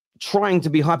trying to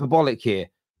be hyperbolic here.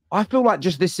 I feel like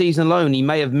just this season alone, he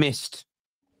may have missed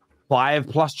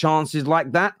 5+ chances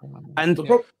like that. And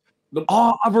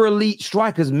are other elite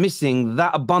strikers missing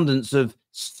that abundance of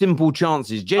simple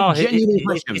chances?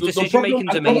 His decision-making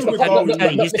is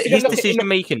amazing. His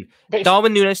decision-making,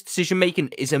 Darwin Núñez' decision-making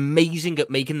is amazing at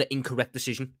making the incorrect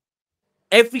decision.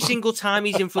 Every single time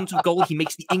he's in front of goal, he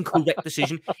makes the incorrect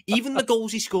decision. Even the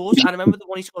goals he scores, I remember the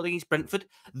one he scored against Brentford,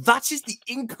 that is the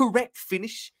incorrect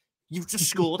finish. You've just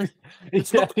scored.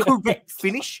 It's not the correct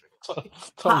finish.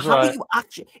 Right.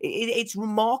 It's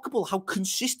remarkable how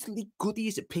consistently good he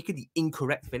is at picking the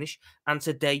incorrect finish. And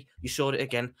today, you saw it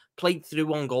again. Played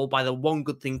through on goal by the one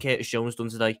good thing Curtis Jones done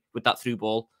today with that through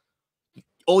ball.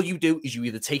 All you do is you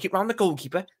either take it round the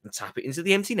goalkeeper and tap it into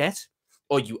the empty net,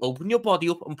 or you open your body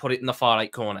up and put it in the far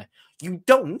right corner. You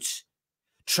don't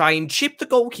try and chip the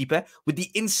goalkeeper with the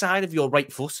inside of your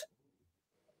right foot.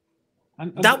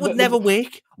 That would never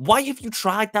work. Why have you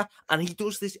tried that? And he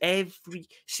does this every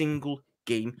single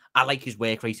game. I like his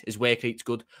work rate. His work rate's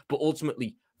good. But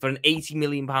ultimately, for an £80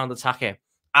 million attacker,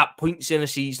 at points in a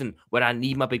season where I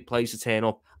need my big players to turn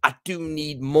up, I do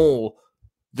need more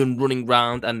than running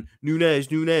round and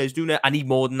Núñez. I need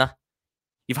more than that.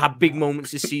 You've had big moments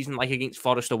this season, like against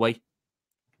Forest away.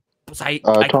 But I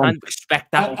can't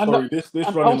expect that. I'm sorry, this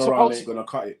running around ain't gonna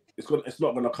cut it. It's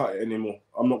not gonna cut it anymore.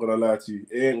 I'm not gonna lie to you.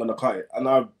 It ain't gonna cut it. And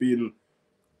I've been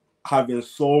having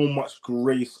so much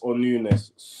grace on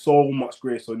Núñez. So much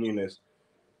grace on Núñez.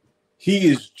 He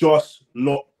is just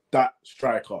not that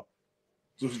striker.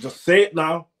 Just say it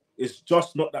now. It's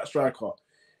just not that striker.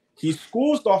 He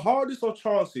scores the hardest of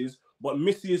chances, but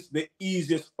misses the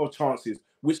easiest of chances,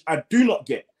 which I do not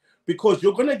get, because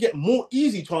you're going to get more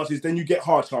easy chances than you get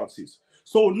hard chances.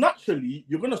 So naturally,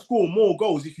 you're going to score more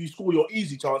goals if you score your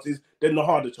easy chances than the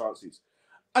harder chances.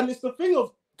 And it's the thing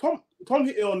of Tom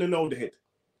hit it on the nail of the head.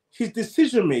 His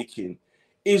decision-making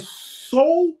is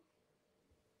so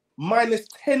minus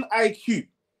 10 IQ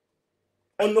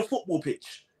on the football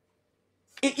pitch.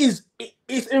 It's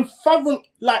unfathomable.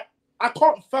 Like, I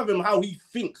can't fathom how he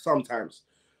thinks sometimes.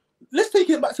 Let's take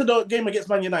it back to the game against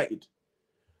Man United.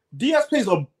 Diaz plays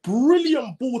a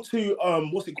brilliant ball to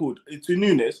to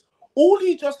Núñez. All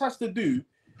he just has to do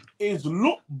is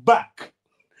look back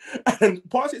and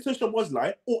pass it to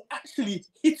Szoboszlai, or actually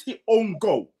hit it on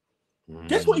goal.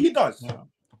 Guess what he does? Yeah.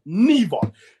 Neither.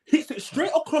 Hits it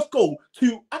straight across goal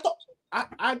to.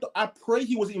 I pray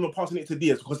he wasn't even passing it to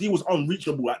Diaz, because he was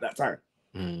unreachable at that time.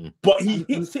 But he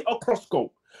hits it across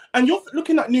goal, and you're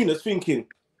looking at Núñez thinking,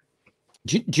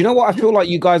 Do you know what I feel like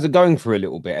you guys are going through a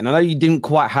little bit? And I know you didn't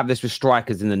quite have this with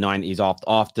strikers in the 90s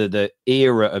after the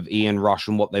era of Ian Rush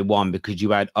and what they won, because you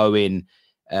had Owen.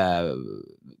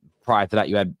 Prior to that,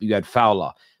 you had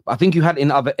Fowler. But I think you had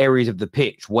in other areas of the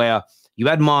pitch where you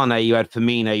had Mane, you had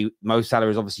Firmino. Mo Salah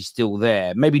is obviously still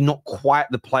there. Maybe not quite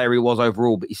the player he was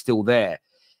overall, but he's still there.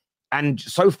 And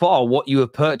so far, what you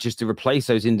have purchased to replace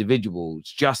those individuals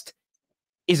just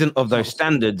isn't of those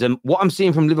standards. And what I'm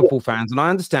seeing from Liverpool fans, and I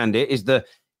understand it, is the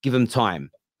give them time.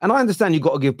 And I understand you've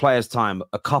got to give players time,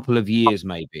 a couple of years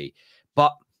maybe.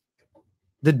 But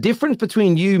the difference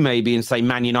between you maybe and say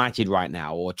Man United right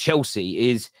now or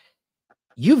Chelsea is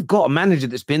you've got a manager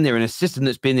that's been there, an assistant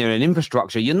that's been there, an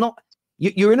infrastructure.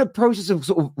 You're in a process of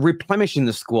sort of replenishing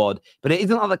the squad, but it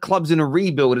isn't like the club's in a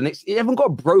rebuild, and it hasn't got a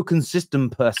broken system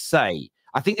per se.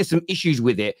 I think there's some issues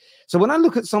with it. So when I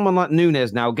look at someone like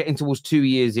Nunes now getting towards 2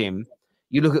 years in,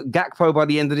 you look at Gakpo by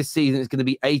the end of this season, it's going to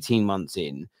be 18 months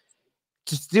in.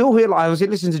 To still hear, like I was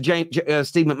listening to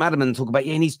Steve McManaman talk about,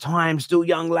 he needs time, still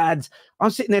young lads.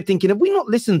 I'm sitting there thinking, have we not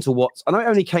listened to what? I know it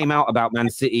only came out about Man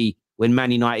City when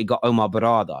Man United got Omar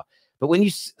Barada. But when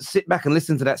you sit back and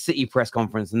listen to that City press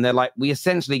conference, and they're like, we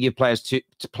essentially give players to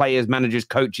players, managers,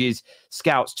 coaches,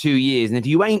 scouts 2 years. And if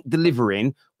you ain't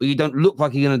delivering or you don't look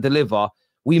like you're going to deliver,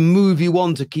 we move you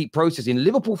on to keep processing.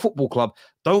 Liverpool Football Club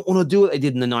don't want to do what they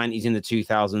did in the 90s, in the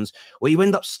 2000s, where you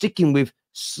end up sticking with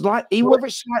whether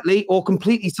it's slightly or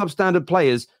completely substandard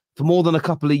players for more than a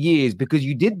couple of years, because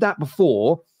you did that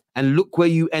before and look where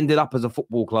you ended up as a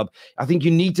football club. I think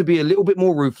you need to be a little bit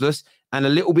more ruthless and a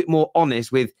little bit more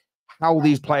honest with how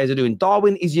these players are doing.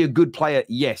 Darwin, is he a good player?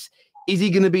 Yes. Is he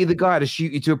going to be the guy to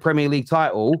shoot you to a Premier League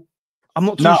title? I'm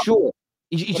not too sure.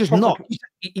 He's just not.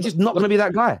 He's just not going to be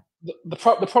that guy. The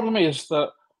problem is that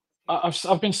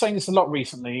I've been saying this a lot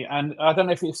recently, and I don't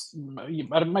know if it's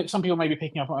some people may be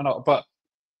picking up on it or not, but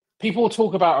people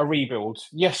talk about a rebuild.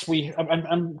 Yes,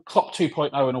 and Klopp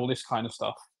 2.0 and all this kind of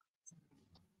stuff.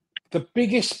 The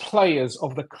biggest players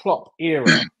of the Klopp era,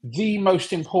 the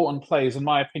most important players, in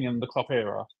my opinion, in the Klopp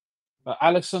era, are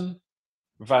Alisson,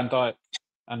 Van Dijk,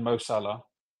 and Mo Salah.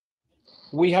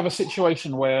 We have a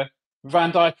situation where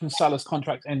Van Dijk and Salah's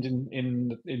contract end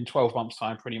in 12 months'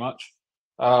 time, pretty much.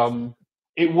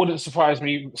 It wouldn't surprise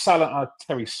me. Salah,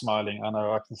 Terry's smiling. I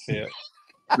know, I can see it.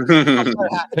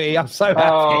 I'm so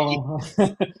happy.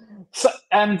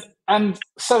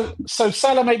 So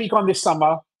Salah may be gone this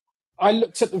summer. I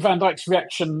looked at Van Dijk's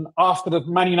reaction after the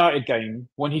Man United game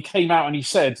when he came out and he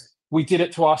said, "We did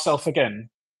it to ourselves again."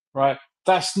 Right?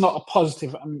 That's not a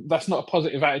positive. That's not a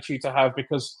positive attitude to have,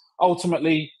 because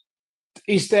ultimately,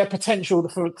 is there potential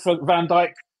for Van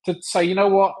Dijk to say, you know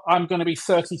what, I'm going to be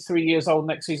 33 years old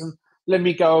next season. Let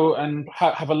me go and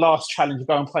have a last challenge,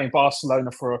 go and play in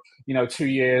Barcelona for 2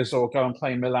 years, or go and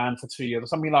play in Milan for 2 years, or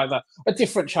something like that. A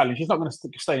different challenge. He's not going to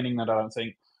stay in England, I don't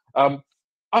think.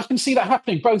 I can see that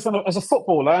happening, both as a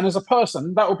footballer and as a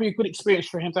person. That would be a good experience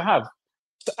for him to have.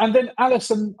 And then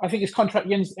Alisson, I think his contract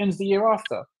ends the year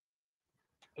after.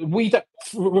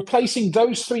 Replacing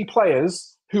those three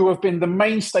players who have been the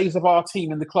mainstays of our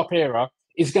team in the Klopp era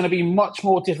is going to be much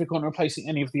more difficult than replacing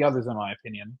any of the others, in my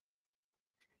opinion.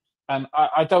 And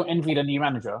I don't envy the new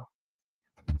manager.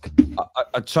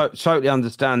 I totally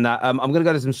understand that. I'm going to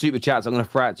go to some super chats. I'm going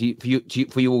to throw out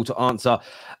for you all to answer.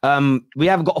 We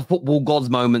have got a football gods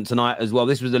moment tonight as well.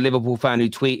 This was a Liverpool fan who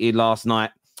tweeted last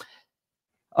night.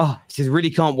 Oh, he says, really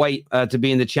can't wait to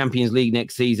be in the Champions League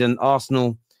next season.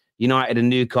 Arsenal, United and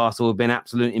Newcastle have been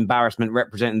absolute embarrassment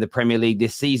representing the Premier League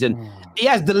this season. He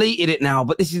has deleted it now,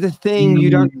 but this is the thing.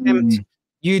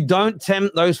 You don't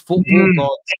tempt those football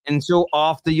gods until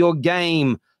after your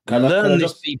game. Learn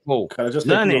this, people. Can I just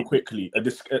make real quickly a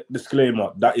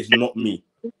disclaimer? That is not me.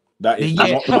 That is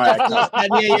not my account.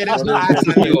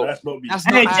 That's not me.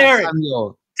 Hey,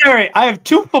 Terry, I have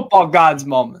two football gods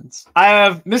moments. I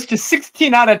have Mr.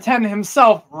 16 out of 10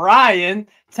 himself, Ryan,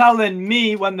 telling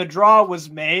me when the draw was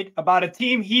made about a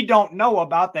team he don't know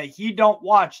about, that he don't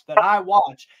watch, that I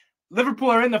watch.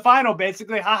 Liverpool are in the final,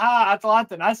 basically. Haha,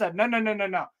 Atalanta. And I said,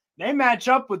 no. They match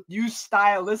up with you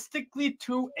stylistically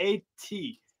to a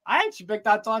T. I actually picked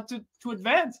Atalanta to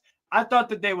advance. I thought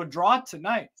that they would draw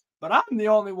tonight, but I'm the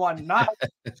only one not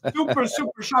super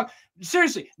shocked.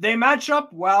 Seriously, they match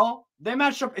up well. They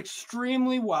matched up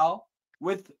extremely well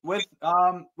with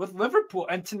Liverpool,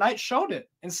 and tonight showed it.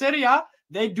 In Serie A,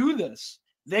 they do this.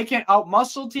 They can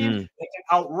outmuscle teams. They can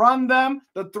outrun them.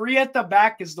 The three at the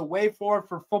back is the way forward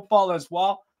for football as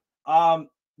well.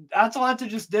 Atalanta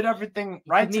just did everything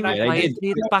right tonight.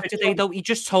 Back today, though, he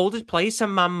just told his players to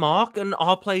man mark, and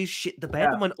our players shit the bed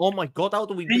and went, "Oh my god, how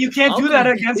do we?" And you can't do that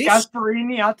against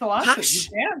Gasperini, Atalanta. You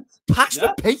can't pass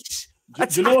the pace. Do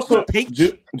you know what?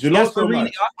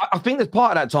 I think there's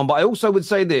part of that, Tom, but I also would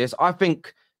say this. I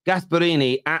think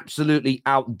Gasperini absolutely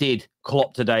outdid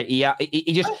Klopp today.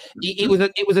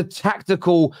 It was a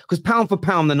tactical, because pound for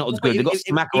pound they're not as good. They got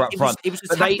Smacker up front. It was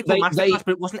a tactical masterclass,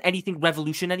 but it wasn't anything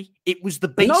revolutionary. It was the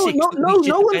basics. No,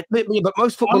 but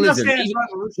most football isn't.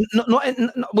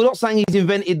 We're not saying he's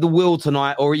invented the wheel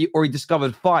tonight or he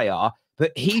discovered fire,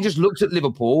 but he just looked at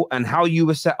Liverpool and how you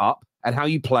were set up and how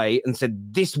you play and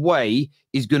said, this way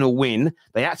is going to win.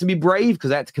 They had to be brave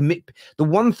because they had to commit. The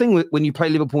one thing when you play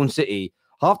Liverpool and City,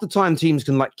 half the time teams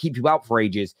can like keep you out for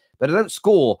ages, but they don't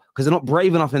score because they're not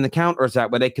brave enough in the counter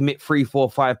attack where they commit 3, 4,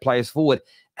 5 players forward.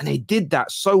 And they did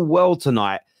that so well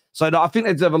tonight. So I think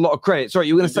they deserve a lot of credit. Sorry,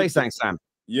 you were going to say something, Sam?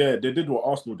 Yeah, they did what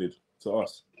Arsenal did to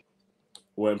us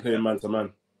when playing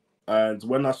man-to-man. And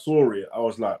when I saw it, I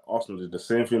was like, Arsenal did the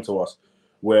same thing to us.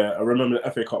 Where I remember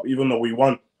the FA Cup, even though we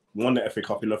won the FA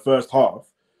Cup in the first half,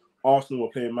 Arsenal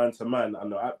were playing man-to-man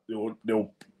and they were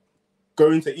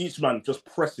going to each man, just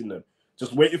pressing them,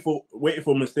 just waiting for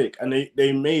a mistake. And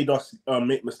they made us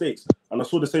make mistakes. And I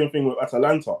saw the same thing with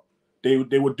Atalanta. They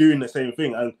were doing the same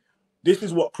thing. And this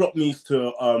is what Klopp needs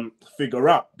to figure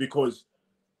out, because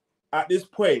at this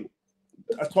point,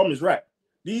 as Tom is right,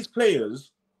 these players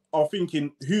are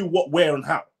thinking who, what, where, and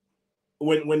how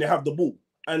when they have the ball,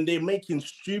 and they're making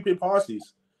stupid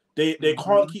passes. They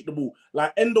can't keep the ball.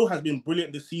 Like Endo has been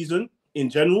brilliant this season in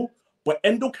general, but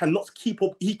Endo cannot keep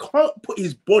up. He can't put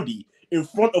his body in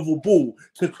front of a ball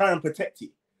to try and protect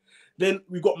it. Then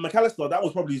we got McAllister. That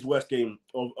was probably his worst game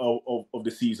of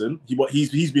the season.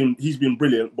 He's been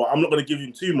brilliant, but I'm not going to give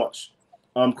him too much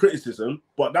criticism.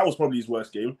 But that was probably his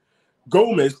worst game.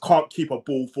 Gomez can't keep a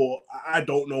ball for I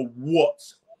don't know what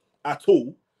at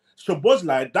all.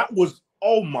 Szoboszlai, that was,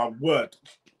 oh my word.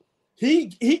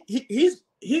 He's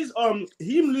him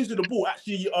losing the ball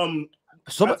actually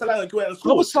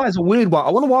Szoboszlai is a weird one. I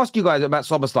want to ask you guys about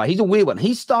Szoboszlai. He's a weird one.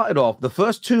 He started off the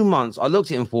first 2 months. I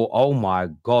looked at him for, oh my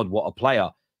God, what a player.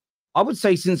 I would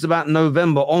say since about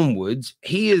November onwards,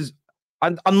 he is.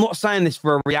 I'm not saying this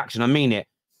for a reaction. I mean it.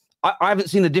 I haven't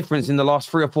seen a difference in the last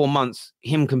 3 or 4 months,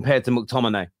 him compared to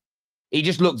McTominay. He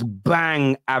just looks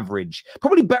bang average.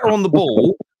 Probably better on the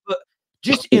ball, but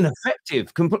just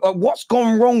ineffective. What's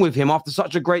gone wrong with him after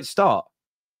such a great start?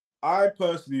 I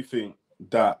personally think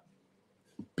that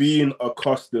being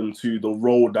accustomed to the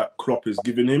role that Klopp is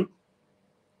giving him,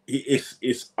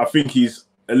 I think he's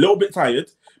a little bit tired,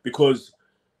 because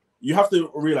you have to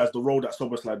realize the role that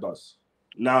Szoboszlai does.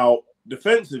 Now,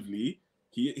 defensively,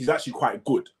 he's actually quite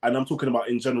good. And I'm talking about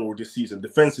in general this season.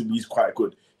 Defensively, he's quite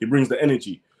good. He brings the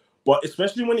energy. But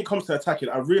especially when it comes to attacking,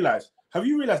 have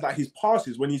you realized that his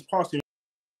passes, when he's passing...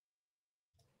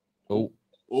 Oh,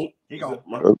 here you go.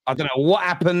 I don't know what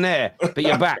happened there, but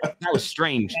you're back. That was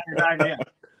strange. Can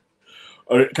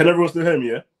everyone still hear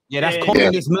me, yeah? Yeah, that's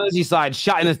communist Merseyside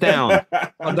shutting us down.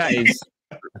 Oh, that is.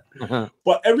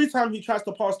 But every time he tries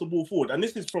to pass the ball forward, and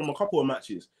this is from a couple of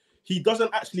matches, he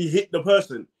doesn't actually hit the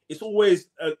person. It's always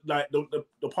like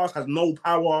the pass has no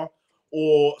power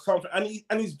or something,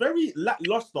 and he's very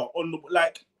lackluster on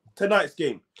like tonight's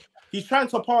game. He's trying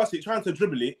to pass it, trying to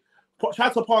dribble it,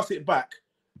 trying to pass it back.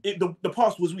 The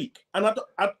pass was weak, and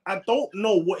I don't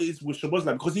know what it is with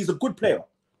Szoboszlai, because he's a good player.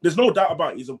 There's no doubt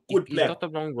about it. He's a good player. He's got the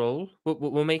wrong role.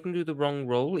 We're making him do the wrong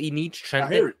role. He needs Trent.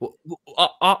 I hear it.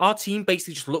 Our team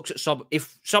basically just looks at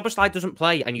if Szoboszlai doesn't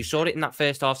play, and you saw it in that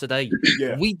first half today,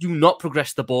 we do not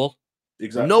progress the ball.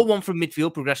 Exactly. No one from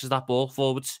midfield progresses that ball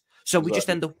forwards. So we just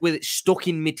end up with it stuck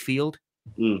in midfield.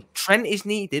 Trent is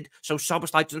needed, so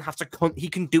Szoboszlai doesn't have to. He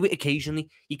can do it occasionally.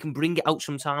 He can bring it out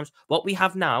sometimes. What we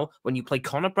have now, when you play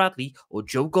Conor Bradley or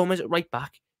Joe Gomez at right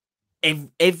back,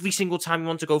 every single time you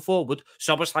want to go forward,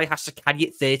 Szoboszlai has to carry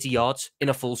it 30 yards in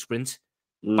a full sprint.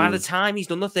 By the time he's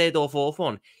done the third or fourth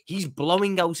one, he's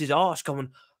blowing out his arse, going,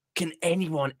 "Can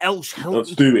anyone else help?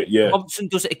 Let's do it." Yeah, Robson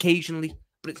does it occasionally,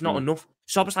 but it's not enough.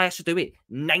 Szoboszlai has to do it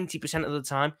 90% of the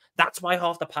time. That's why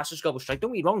half the passes go straight.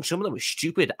 Don't get me wrong, some of them were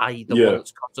stupid, i.e. the one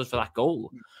that's cost us for that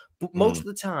goal. But most of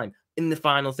the time, in the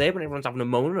final third, when everyone's having a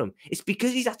moan at him, it's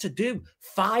because he's had to do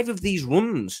 5 of these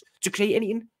runs to create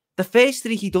anything. The first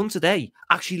 3 he done today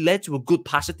actually led to a good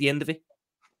pass at the end of it.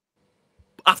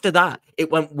 After that,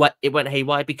 it went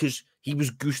haywire because he was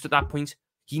goosed at that point.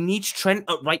 He needs Trent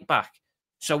at right back.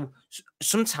 So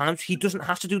sometimes he doesn't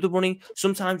have to do the running.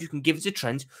 Sometimes you can give it to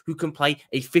Trent, who can play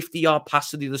a 50-yard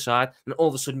pass to the other side, and all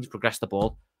of a sudden you progress the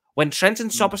ball. When Trent and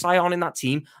Szoboszlai are on in that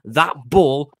team, that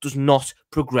ball does not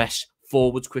progress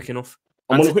forwards quick enough.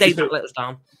 And today that let us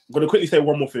down. I'm going to quickly say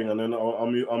one more thing, and then I'll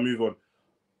move on.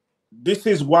 This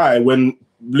is why when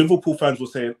Liverpool fans were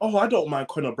saying, "Oh, I don't mind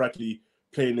Conor Bradley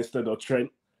playing instead of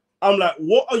Trent," I'm like,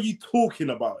 what are you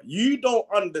talking about? You don't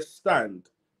understand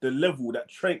the level that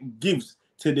Trent gives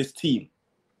to this team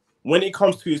when it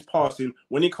comes to his passing,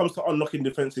 when it comes to unlocking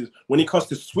defenses, when it comes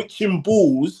to switching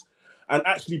balls and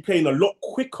actually playing a lot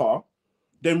quicker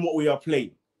than what we are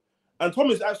playing. And Tom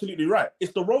is absolutely right.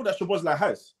 It's the role that Szoboszlai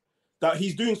has, that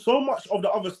he's doing so much of the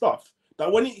other stuff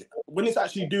that when it's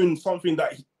actually doing something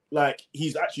that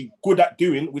he's actually good at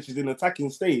doing, which is in attacking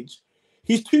stage,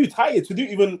 he's too tired to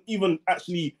do even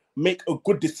actually make a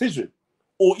good decision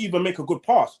or even make a good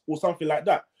pass or something like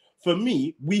that. for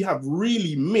me, we have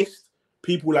really missed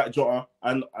people like Jota,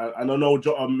 and I know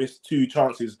Jota missed 2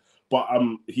 chances, but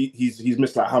he's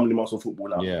missed like how many months of football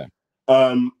now? Yeah.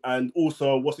 And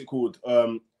also, what's it called?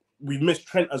 We've missed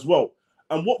Trent as well.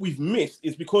 And what we've missed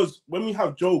is because when we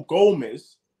have Joe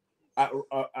Gomez at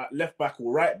left back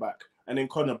or right back, and then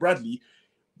Conor Bradley,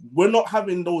 we're not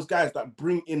having those guys that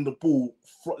bring in the ball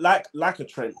like a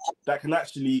Trent that can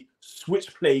actually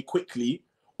switch play quickly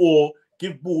or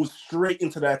give balls straight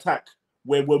into the attack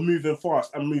where we're moving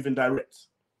fast and moving direct.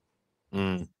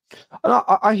 And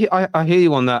I hear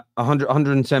you on that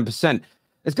 110%.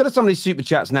 Let's go to some of these super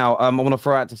chats now. I want to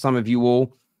throw out to some of you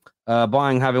all.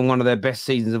 Bayern having one of their best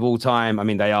seasons of all time. I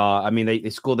mean, they are. I mean, they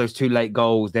scored those 2 late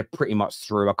goals. They're pretty much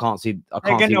through. I can't see.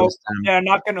 They're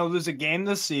not going to lose a game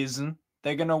this season.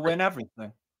 They're going to win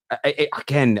everything.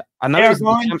 Again, I know they're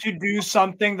going to do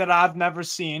something that I've never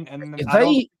seen. And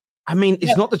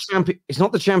it's not the champion. It's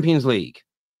not the Champions League.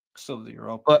 Still the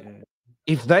Europa. But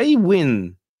if they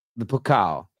win the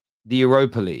Pokal, the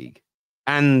Europa League,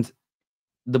 and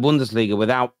the Bundesliga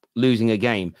without losing a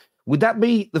game, would that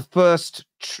be the first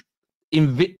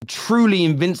truly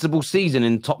invincible season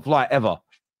in top flight ever?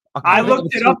 I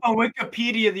looked it up on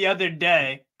Wikipedia the other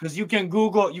day because you can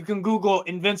Google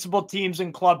invincible teams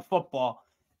in club football,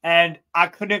 and I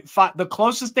couldn't find the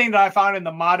closest thing that I found in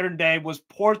the modern day was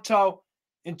Porto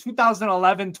in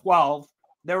 2011-12.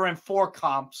 They were in 4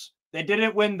 comps. They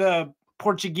didn't win the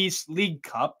Portuguese League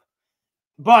Cup,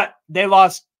 but they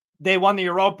lost. They won the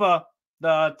Europa,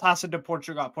 the Taça de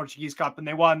Portugal, Portuguese Cup, and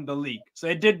they won the league. So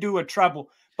they did do a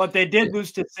treble, but they did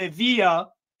lose to Sevilla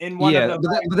in one of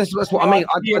the. But that's what I mean.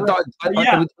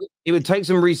 It would take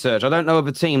some research. I don't know of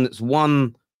a team that's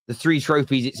won the 3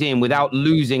 trophies it's in without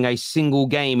losing a single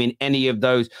game in any of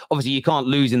those. Obviously, you can't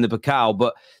lose in the Pokal,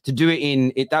 but to do it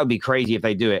in it, that would be crazy if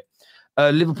they do it.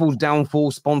 Liverpool's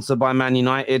downfall sponsored by Man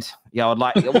United. Yeah, I'd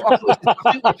like. I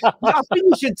think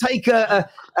we should take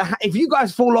if you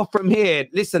guys fall off from here,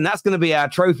 listen, that's going to be our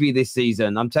trophy this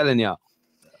season. I'm telling you.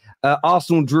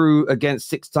 Arsenal drew against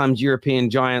 6 times European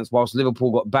giants, whilst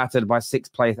Liverpool got battered by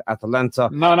 6th place Atalanta.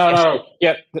 No.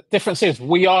 Yeah, the difference is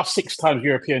we are 6 times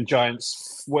European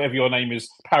giants. Whatever your name is,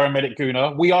 Paramedic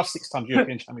Guna. We are 6 times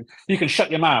European champions. You can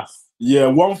shut your mouth. Yeah,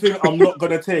 one thing I'm not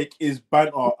going to take is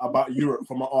banter about Europe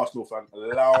from an Arsenal fan.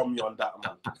 Allow me on that,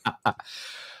 man.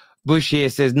 Bush here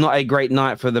says, not a great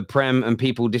night for the Prem and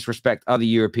people disrespect other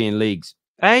European leagues.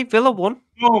 Hey, Villa won.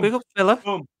 Big up Villa.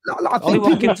 I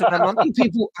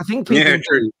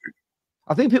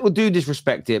think people do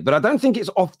disrespect it, but I don't think it's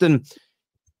often.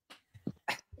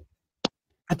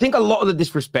 I think a lot of the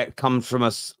disrespect comes from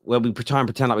us where we try and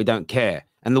pretend like we don't care.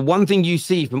 And the one thing you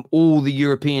see from all the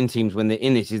European teams when they're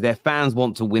in this is their fans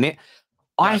want to win it.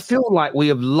 I feel like we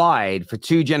have lied for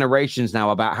 2 generations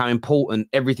now about how important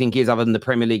everything is other than the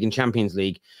Premier League and Champions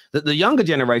League, that the younger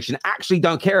generation actually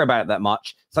don't care about it that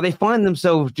much. So they find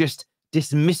themselves just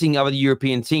dismissing other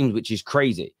European teams, which is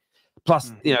crazy.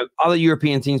 Plus, you know, other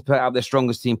European teams put out their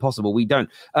strongest team possible. We don't.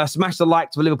 Smash the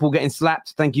likes for Liverpool getting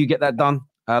slapped. Thank you. Get that done.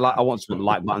 I want some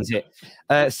like buttons here.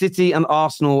 City and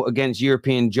Arsenal against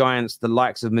European giants, the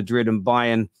likes of Madrid and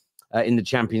Bayern in the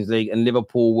Champions League, and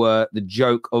Liverpool were the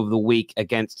joke of the week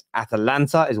against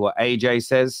Atalanta, is what AJ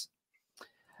says.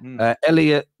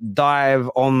 Elliot, dive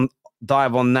on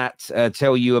that.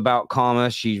 Tell you about Karma.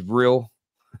 She's real.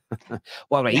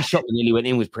 Well, he shot when nearly went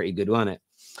in was pretty good, wasn't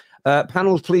it?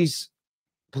 Panels, please,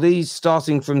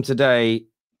 starting from today,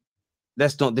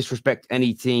 let's not disrespect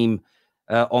any team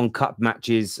on cup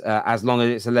matches. As long as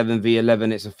it's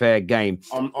 11v11, it's a fair game.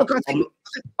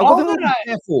 They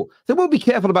will be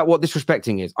careful about what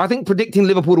disrespecting is. I think predicting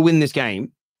Liverpool to win this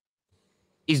game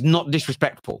is not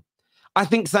disrespectful. I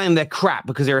think saying they're crap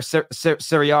because they're a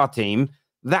Serie A team,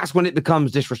 that's when it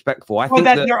becomes disrespectful. I think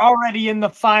that they're already in the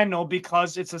final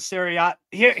because it's a Serie A.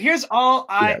 Here's all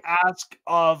I ask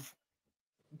of,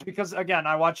 because again,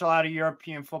 I watch a lot of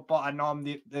European football. I know I'm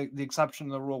the exception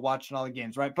to the rule watching all the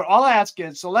games, right? But all I ask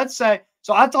is, so let's say,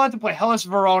 so Atalanta play Hellas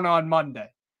Verona on Monday.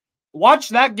 Watch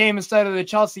that game instead of the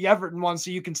Chelsea-Everton one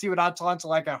so you can see what Atalanta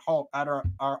like at home are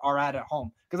at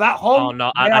home. Because at home, oh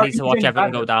no, I need to watch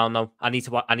Everton go down though. I need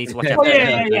to watch Everton. Oh,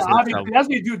 yeah. Obviously, that's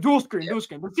what you do, dual screen.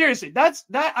 But seriously,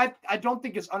 I don't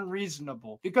think it's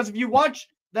unreasonable, because if you watch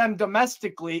them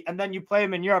domestically and then you play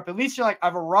them in Europe, at least you're like, I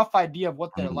have a rough idea of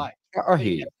what they're like. I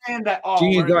hear you.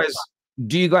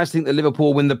 Do you guys think that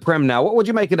Liverpool win the Prem now? What would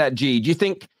you make of that, G? Do you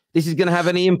think this is going to have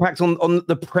any impact on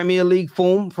the Premier League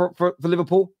form for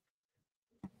Liverpool?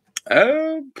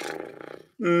 No,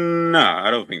 I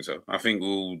don't think so. I think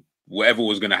whatever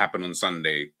was going to happen on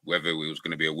Sunday, whether it was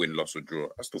going to be a win, loss, or draw,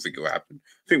 I still think it will happen.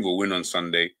 I think we'll win on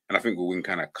Sunday, and I think we'll win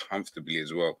kind of comfortably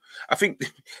as well. I think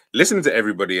listening to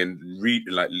everybody and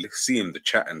seeing the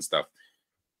chat and stuff,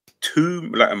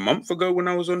 a month ago when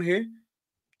I was on here,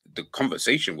 the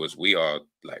conversation was we are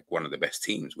like one of the best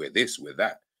teams. We're this, we're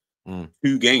that.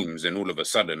 2 games, and all of a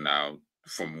sudden now,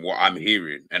 from what I'm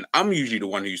hearing, and I'm usually the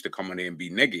one who used to come on here and be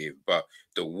negative, but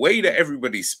the way that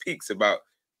everybody speaks about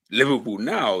Liverpool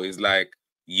now is like,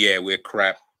 yeah, we're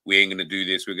crap. We ain't gonna do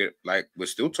this. We're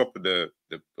still top of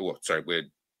we're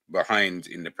behind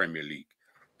in the Premier League,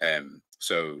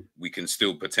 so we can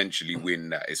still potentially win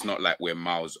that. It's not like we're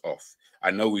miles off.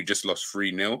 I know we just lost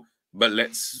 3-0, but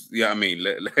let's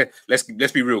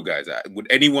be real, guys. Would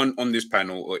anyone on this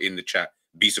panel or in the chat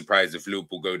be surprised if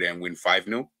Liverpool go there and win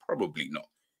 5-0? Probably not.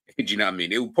 Do you know what I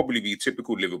mean? It will probably be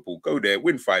typical Liverpool. Go there,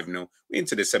 win 5-0,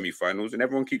 into the semi-finals, and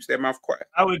everyone keeps their mouth quiet.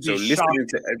 I would be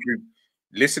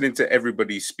listening to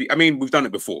everybody speak. I mean, we've done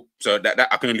it before, so that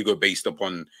I can only go based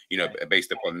upon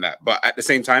that. But at the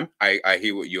same time, I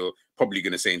hear what you're probably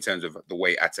going to say in terms of the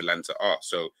way Atalanta are.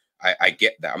 So I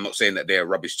get that. I'm not saying that they're a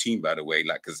rubbish team, by the way,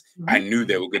 because I knew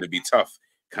they were going to be tough,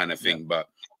 kind of thing. But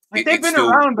they've been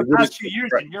around the past few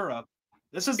years in Europe.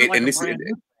 This isn't like a brand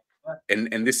new.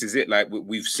 And this is it. Like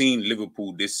we've seen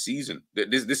Liverpool this season.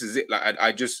 This is it. Like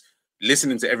I just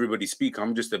listening to everybody speak,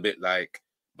 I'm just a bit like,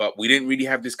 but we didn't really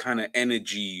have this kind of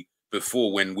energy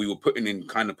before when we were putting in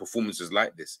kind of performances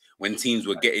like this, when teams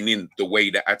were getting in the way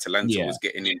that Atalanta was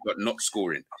getting in, but not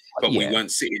scoring. But we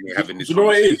weren't sitting here having this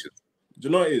conversation. Do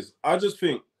you know what it is? I just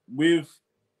think when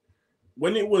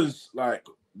it was like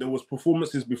there was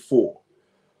performances before,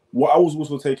 what I was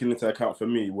also taking into account for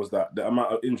me was that the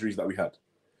amount of injuries that we had.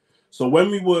 So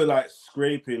when we were like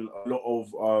scraping a lot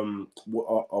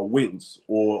of wins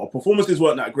or performances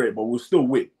weren't that great, but we'll still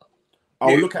win.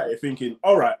 I'll look at it thinking,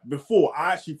 all right, before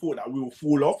I actually thought that we will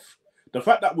fall off. The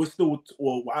fact that we're still,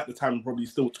 or at the time probably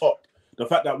still top, the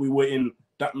fact that we were in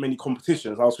that many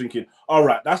competitions, I was thinking, all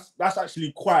right, that's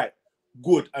actually quite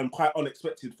good and quite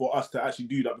unexpected for us to actually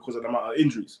do that because of the amount of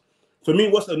injuries. For me,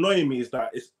 what's annoying me is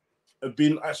that it's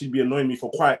been annoying me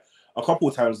for quite a couple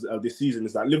of times this season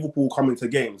is that Liverpool come into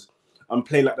games and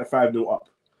play like they're 5-0 up.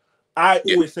 I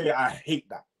always say I hate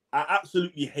that. I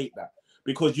absolutely hate that.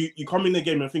 Because you come in the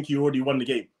game and think you already won the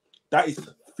game. That is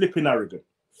flipping arrogant.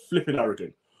 Flipping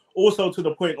arrogant. Also, to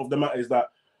the point of the matter is that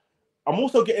I'm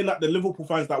also getting at the Liverpool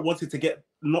fans that wanted to get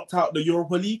knocked out the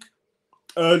Europa League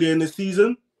earlier in the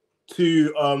season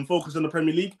to focus on the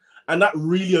Premier League. And that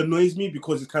really annoys me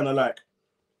because it's kind of like,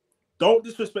 don't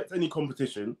disrespect any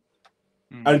competition.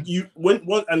 And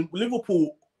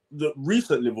Liverpool, the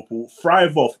recent Liverpool,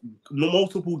 thrive off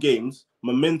multiple games,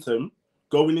 momentum,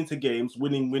 going into games,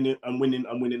 winning.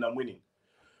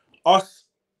 Us,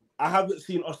 I haven't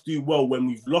seen us do well when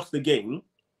we've lost the game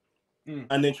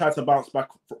and then try to bounce back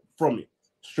from it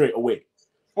straight away.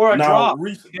 Or a draw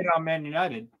on Man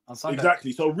United on Sunday.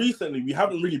 Exactly. So recently, we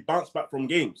haven't really bounced back from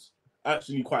games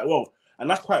actually quite well. And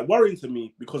that's quite worrying to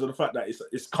me because of the fact that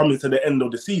it's coming to the end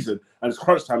of the season and it's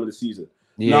crunch time of the season.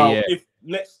 If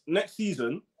next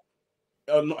season,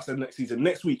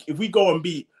 next week, if we go and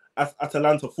beat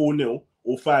Atalanta 4-0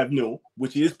 or 5-0,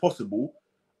 which is possible,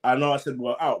 I know I said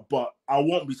we're out, but I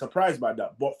won't be surprised by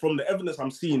that. But from the evidence I'm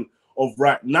seeing of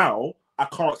right now, I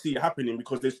can't see it happening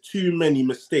because there's too many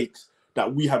mistakes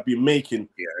that we have been making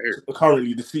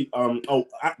currently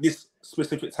at this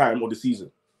specific time of the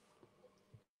season.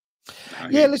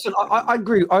 Yeah, listen, I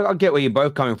agree. I get where you're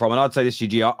both coming from. And I'd say this,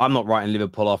 GG, I'm not writing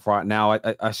Liverpool off right now.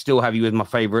 I still have you as my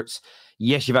favourites.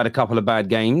 Yes, you've had a couple of bad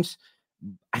games.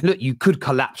 And look, you could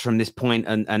collapse from this point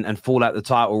and fall out the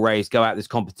title race, go out this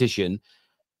competition.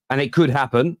 And it could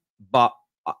happen, but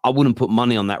I wouldn't put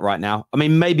money on that right now. I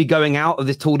mean, maybe going out of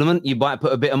this tournament, you might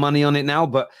put a bit of money on it now,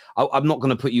 but I'm not going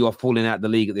to put you off falling out of the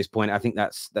league at this point. I think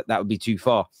that would be too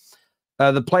far.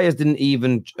 The players didn't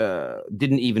even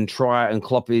try, and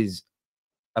Klopp is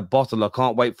a bottler.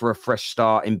 Can't wait for a fresh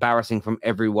start. Embarrassing from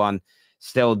everyone.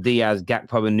 Still Diaz,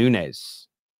 Gakpo, and Nunez.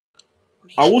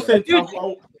 I will say,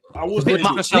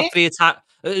 sell 3 attack.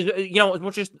 You know, as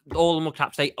much as all of them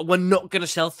will say, we're not going to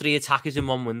sell 3 attackers in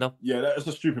one window. Yeah, that's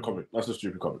a stupid comment. That's a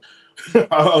stupid comment.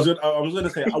 I was going to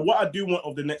say what I do want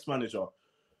of the next manager,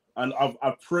 and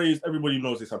I've praised. Everybody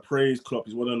knows this. I praise Klopp.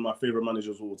 He's one of my favorite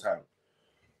managers of all time.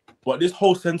 But this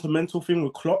whole sentimental thing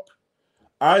with Klopp,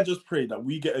 I just pray that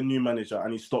we get a new manager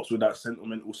and he stops with that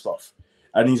sentimental stuff,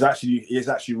 and he's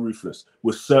actually ruthless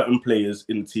with certain players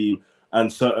in the team.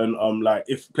 And certain, like,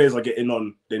 if players are getting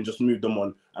on, then just move them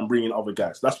on and bring in other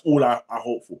guys. That's all I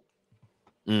hope for.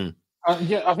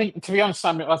 Yeah, I think, to be honest,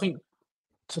 Samuel, I think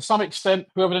to some extent,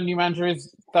 whoever the new manager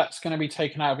is, that's going to be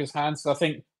taken out of his hands. So I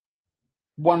think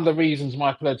one of the reasons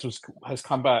Michael Edwards has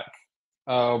come back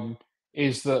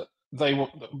is that they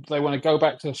want to go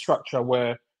back to a structure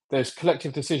where there's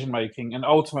collective decision making, and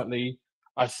ultimately,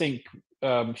 I think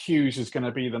Hughes is going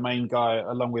to be the main guy,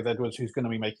 along with Edwards, who's going to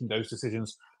be making those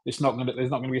decisions. There's not going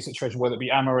to be a situation whether it be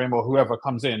Amorim or whoever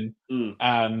comes in,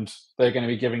 and they're going to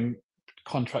be giving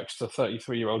contracts to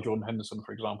 33-year-old Jordan Henderson,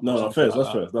 for example. No, fair.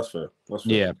 That's fair.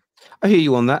 Yeah, I hear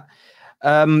you on that.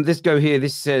 This go here.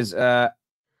 This says,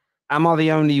 am I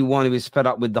the only one who is fed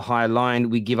up with the high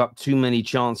line? We give up too many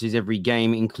chances every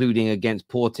game, including against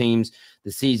poor teams.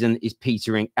 The season is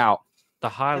petering out. The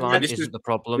high line isn't the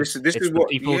problem. This it's is the what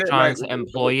people trying to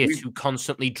employ it who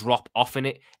constantly drop off in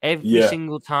it. Every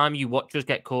single time you watch us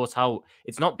get caught out,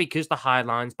 it's not because the high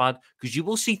line's bad, because you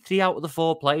will see 3 out of the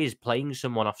 4 players playing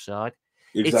someone offside.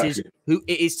 Exactly.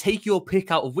 It is take your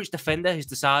pick out of which defender has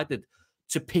decided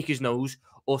to pick his nose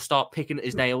or start picking at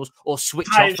his nails or switch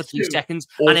off for 3 seconds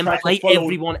and then play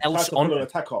everyone else on.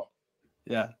 Attacker.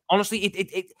 Yeah. Honestly,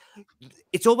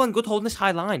 it's all well and good holding this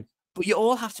high line, but you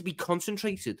all have to be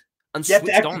concentrated and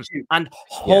switched on and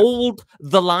hold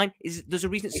the line. There's a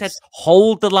reason it says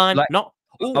hold the line, not.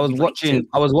 I was watching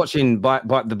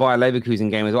the Bayer Leverkusen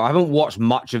game as well. I haven't watched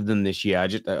much of them this year. I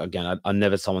just I'm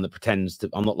never someone that pretends to.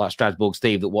 I'm not like Strasbourg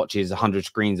Steve that watches 100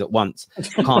 screens at once.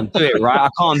 I can't do it, right? I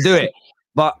can't do it.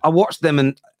 But I watched them,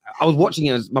 and I was watching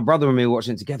it as my brother and me were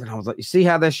watching it together, and I was like, you see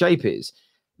how their shape is?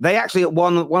 They actually at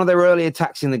one of their early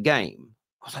attacks in the game.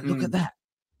 I was like, look at that.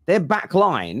 Their back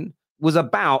line was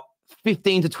about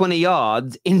 15 to 20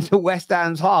 yards into West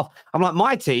Ham's half. I'm like,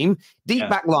 my team, deep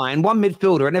back line, 1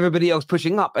 midfielder and everybody else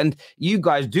pushing up. And you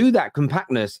guys do that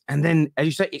compactness. And then, as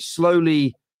you say, it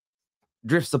slowly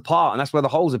drifts apart. And that's where the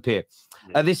holes appear.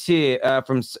 This here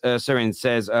from Surin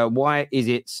says, why is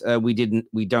it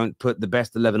we don't put the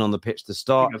best 11 on the pitch to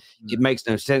start? It makes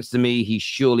no sense to me. He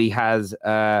surely has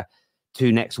to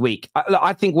next week.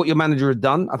 I think what your manager has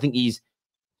done, I think he's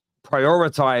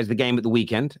prioritize the game at the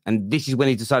weekend, and this is when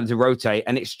he decided to rotate,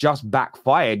 and it's just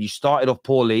backfired. You started off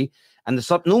poorly, and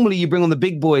normally you bring on the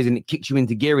big boys and it kicks you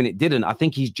into gear, and it didn't. I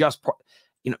think he's just,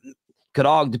 could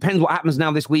argue, depends what happens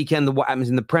now this weekend and what happens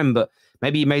in the Prem, but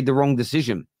maybe he made the wrong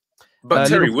decision. But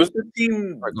Terry, was the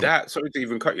team that, sorry to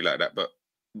even cut you like that, but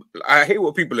I hear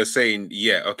what people are saying.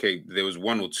 Yeah, okay, there was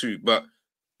 1 or 2, but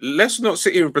let's not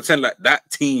sit here and pretend like that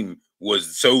team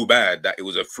was so bad that it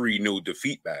was a 3-0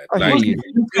 defeat bad. Like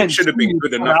it should have been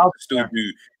good enough to still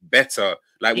do better.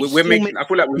 Like we're making, I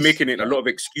feel like we're making it a lot of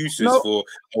excuses for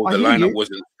the lineup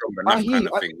wasn't strong enough kind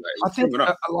of thing. Like, I think,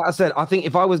 like I said, I think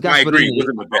if I was Gasparini, I agree, it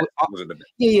wasn't the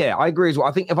best. Yeah, I agree as well.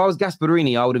 I think if I was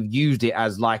Gasparini, I would have used it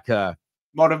as like a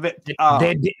motivate.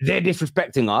 They're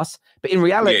disrespecting us, but in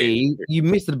reality, you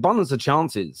missed an abundance of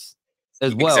chances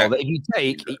as well. That if you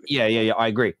take, I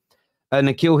agree.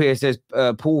 Nikhil here says,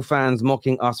 Paul fans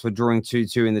mocking us for drawing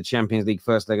 2-2 in the Champions League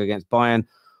first leg against Bayern.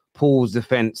 Paul's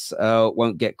defense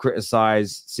won't get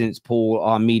criticized since Paul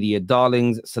are media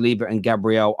darlings. Saliba and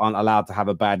Gabriel aren't allowed to have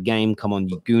a bad game. Come on,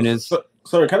 you gooners.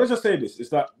 Sorry, can I just say this? Is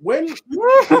that when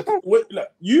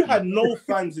you had no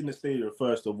fans in the stadium,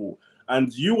 first of all,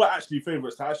 and you were actually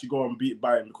favourites to actually go and beat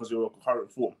Bayern because you were in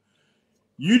current form.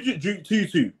 You drew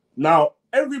 2-2. Now,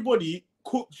 everybody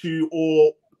cooked you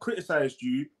or criticized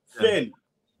you fairly.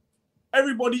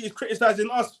 Everybody is criticizing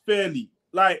us fairly.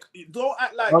 Like, don't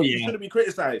act like you shouldn't be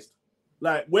criticized.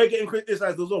 Like, we're getting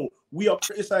criticized as well. We are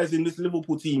criticizing this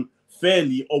Liverpool team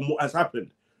fairly on what has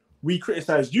happened. We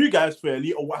criticized you guys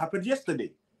fairly on what happened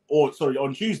yesterday, or sorry,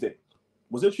 on Tuesday.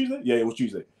 Was it Tuesday? Yeah, it was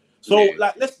Tuesday. So,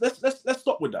 like, let's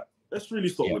stop with that. Let's really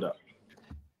stop with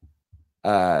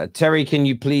that. Terry, can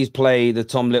you please play the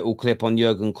Tom Little clip on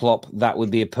Jurgen Klopp? That would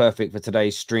be a perfect for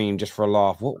today's stream, just for a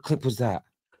laugh. What clip was that?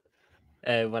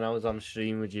 When I was on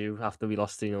stream with you after we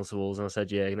lost 3-0 to Wolves, and I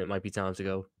said, and it might be time to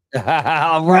go.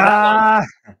 I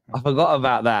forgot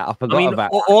about that. I'm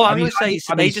going to say is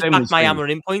they just backed my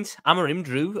Amorim point. Amorim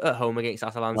drew at home against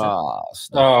Atalanta.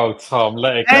 Oh, Tom,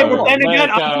 let it go. And again,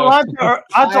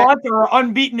 Atalanta are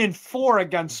unbeaten in 4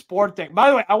 against Sporting.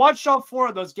 By the way, I watched all 4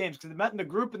 of those games because they met in the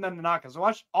group and then the knockouts. I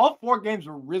watched all 4 games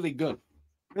were really good.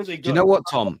 Really good. Do you know what,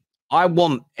 Tom? I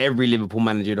want every Liverpool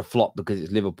manager to flop because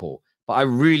it's Liverpool. But I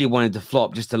really wanted to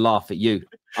flop just to laugh at you.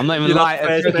 I'm not even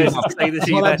lying.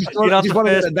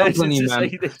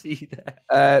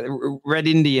 Red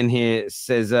Indian here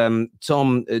says,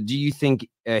 Tom, do you think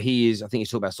he is, I think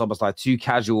he's talking about Szoboszlai, too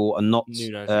casual and not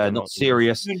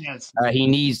serious? He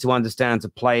needs to understand to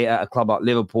play at a club like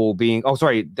Liverpool being,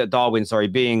 Darwin,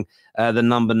 being the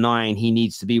number 9, he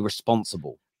needs to be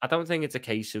responsible. I don't think it's a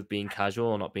case of being casual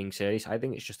or not being serious. I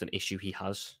think it's just an issue he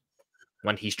has.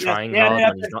 when he's trying yeah, hard, yeah,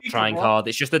 when he's not Benfica, trying bro. hard.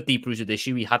 It's just a deep-rooted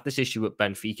issue. We had this issue at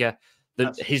Benfica.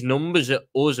 His numbers at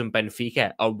us and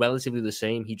Benfica are relatively the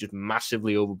same. He just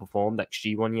massively overperformed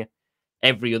XG 1 year.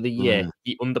 Every other year,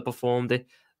 he underperformed it.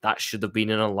 That should have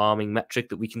been an alarming metric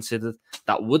that we considered.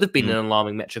 That would have been an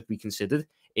alarming metric we considered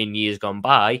in years gone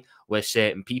by, where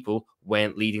certain people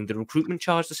weren't leading the recruitment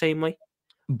charge the same way.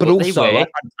 But But also, they were, I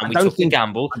and we don't took the think-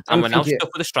 gamble, I and we're don't now think it-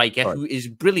 stuck with a striker Sorry. who is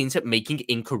brilliant at making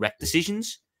incorrect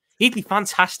decisions. He'd be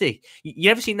fantastic. You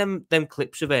ever seen them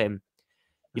clips of them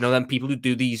people who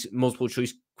do these multiple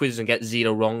choice quizzes and get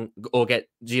 0 wrong or get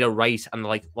 0 right, and they're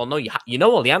like, well, no, you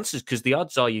know all the answers because the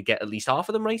odds are you get at least half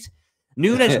of them right.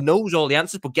 Nunes knows all the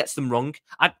answers but gets them wrong.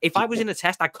 If I was in a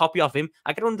test, I'd copy off him.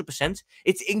 I get 100%.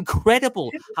 It's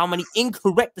incredible how many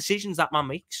incorrect decisions that man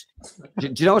makes.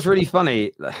 Do you know what's really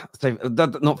funny? So,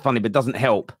 not funny, but doesn't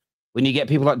help when you get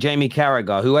people like Jamie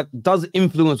Carragher, who does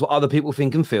influence what other people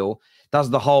think and feel, does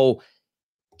the whole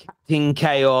captain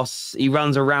chaos. He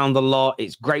runs around a lot.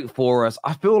 It's great for us.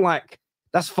 I feel like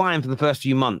that's fine for the first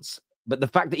few months, but the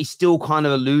fact that he still kind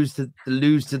of alludes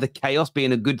to the chaos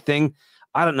being a good thing,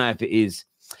 I don't know if it is.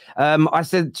 I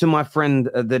said to my friend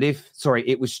that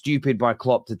it was stupid by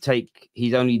Klopp to take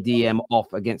his only DM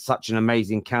off against such an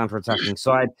amazing counter-attacking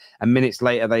side, and minutes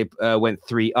later they went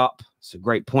 3 up. It's a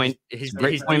great point. His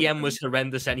DM was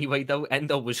horrendous anyway, though.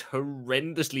 Endo was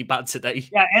horrendously bad today.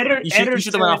 Yeah, He should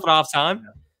have been off at half time.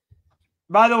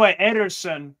 By the way,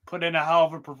 Ederson put in a hell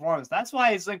of a performance. That's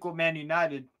why he's linked with Man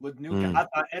United with Newcastle. I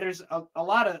thought Ederson, a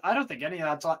lot of, I don't think any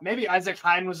of that's maybe Isaac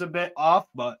Hine was a bit off,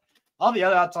 but all the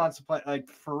other Atalanta play like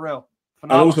for real.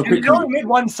 Phenomenal. Also And they only made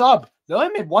 1 sub. They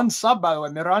only made 1 sub, by the way,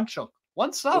 Miranchuk.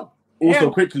 1 sub. Also, Yeah.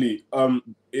 quickly,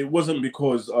 it wasn't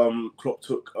because Klopp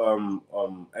took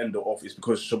Endo off. It's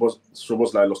because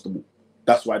Szoboszlai lost the ball.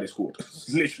 That's why they scored.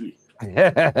 Literally.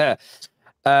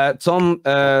 Tom,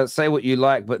 say what you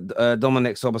like, but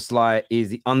Dominic Szoboszlai is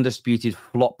the undisputed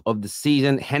flop of the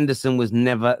season. Henderson was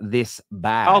never this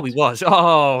bad. Oh, he was.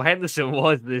 Oh, Henderson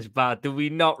was this bad. Do we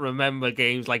not remember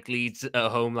games like Leeds at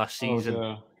home last season?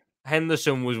 yeah.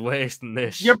 Henderson was worse than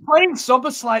this. You're playing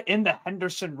Szoboszlai in the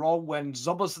Henderson role when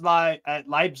Szoboszlai at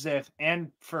Leipzig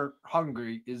and for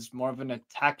Hungary is more of an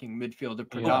attacking midfielder.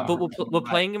 But we're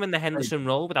playing him in the Henderson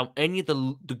role without any of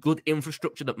the good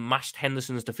infrastructure that matched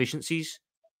Henderson's deficiencies.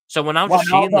 So we're now just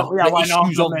seeing the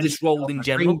issues of this role in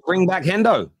general. Bring back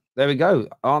Hendo. There we go.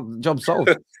 Job solved.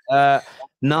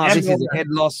 This is a head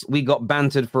loss. We got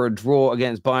bantered for a draw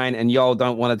against Bayern, and y'all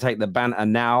don't want to take the banter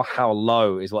now. How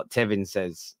low is what Tevin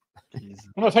says.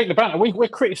 We're not taking the banter. We're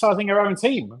criticising our own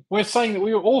team. We're saying that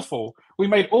we were awful. We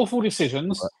made awful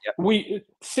decisions.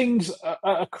 Things at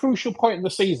a crucial point in the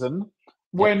season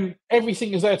when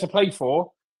everything is there to play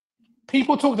for.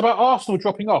 People talked about Arsenal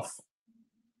dropping off.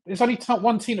 There's only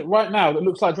one team right now that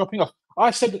looks like dropping off.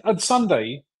 I said on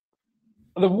Sunday,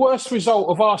 the worst result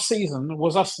of our season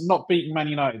was us not beating Man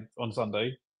United on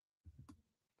Sunday.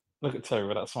 Look at Terry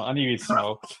with that smile. I knew he'd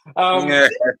smile.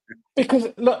 Because,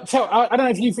 look, I don't know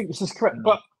if you think this is correct,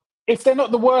 but if they're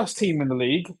not the worst team in the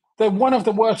league, they're one of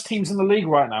the worst teams in the league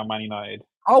right now, Man United.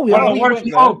 Oh, One of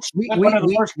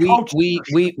the worst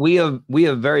we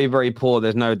are very, very poor.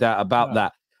 There's no doubt about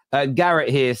that. Garrett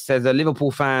here says that Liverpool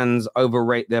fans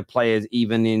overrate their players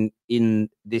even in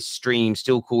this stream.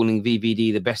 Still calling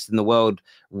VVD the best in the world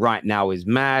right now is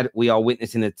mad. We are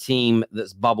witnessing a team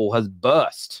that's bubble has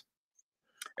burst.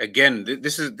 Again,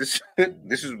 this is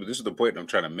the point I'm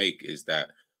trying to make, is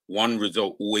that one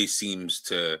result always seems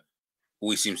to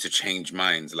change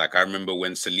minds. Like I remember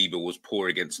when Saliba was poor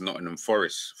against Nottingham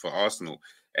Forest for Arsenal,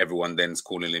 everyone then's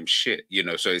calling him shit,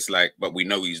 so it's like, but we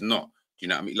know he's not. You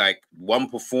know what I mean? Like one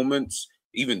performance,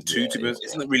 even two, to be honest,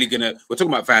 it's not really gonna. We're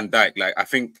talking about Van Dijk. Like I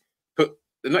think,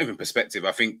 not even perspective.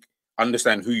 I think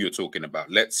understand who you're talking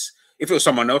about. If it was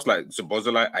someone else like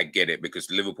Szoboszlai, I get it, because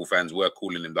Liverpool fans were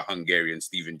calling him the Hungarian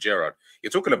Steven Gerrard.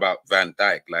 You're talking about Van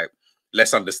Dijk. Like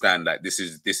let's understand that this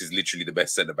is literally the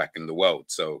best centre back in the world.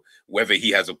 So whether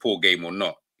he has a poor game or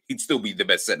not, he'd still be the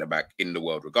best centre back in the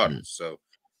world regardless. So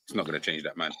it's not going to change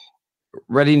that, man.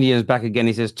 Red Indian's back again.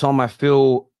 He says, Tom, I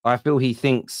feel he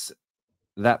thinks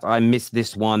that I missed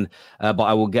this one, but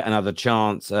I will get another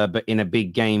chance. But in a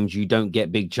big games, you don't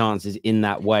get big chances in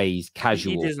that way. He's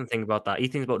casual. He doesn't think about that. He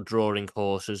thinks about drawing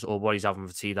horses or what he's having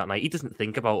for tea that night. He doesn't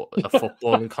think about a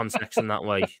footballing context in that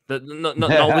way. Not with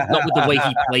the way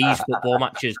he plays football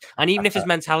matches. And even if his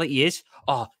mentality is,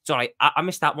 oh, sorry, I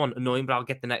missed that one, annoying, but I'll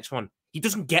get the next one. He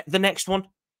doesn't get the next one.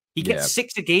 He gets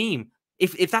 6 a game.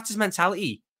 If that's his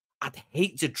mentality, I'd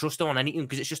hate to trust him on anything,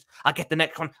 because it's just, I'll get the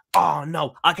next one. Oh,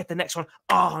 no. I'll get the next one.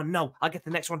 Oh, no. I'll get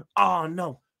the next one. Oh,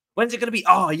 no. When's it going to be?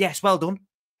 Oh, yes. Well done.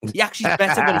 He actually's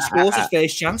better when he scores his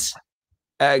first chance.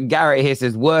 Garrett here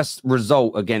says, worst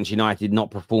result against United, not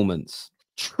performance.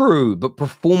 True, but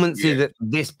performances at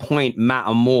this point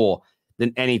matter more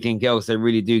than anything else. They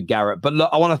really do, Garrett. But look,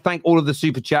 I want to thank all of the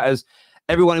super chatters.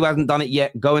 Everyone who hasn't done it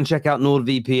yet, go and check out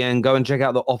NordVPN. Go and check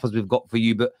out the offers we've got for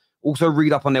you. But also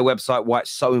read up on their website why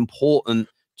it's so important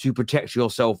to protect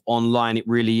yourself online. It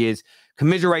really is.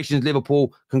 Commiserations,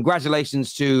 Liverpool.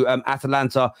 Congratulations to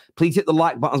Atalanta. Please hit the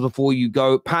like buttons before you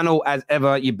go. Panel, as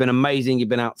ever, you've been amazing. You've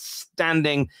been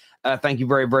outstanding. Thank you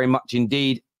very, very much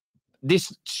indeed.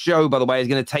 This show, by the way, is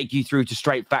going to take you through to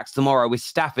Straight Facts tomorrow with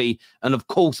Staffy and, of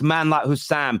course, man like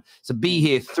Hussam. So be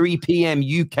here 3 p.m.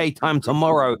 UK time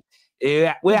tomorrow.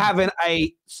 Yeah, we're having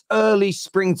a early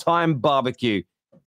springtime barbecue.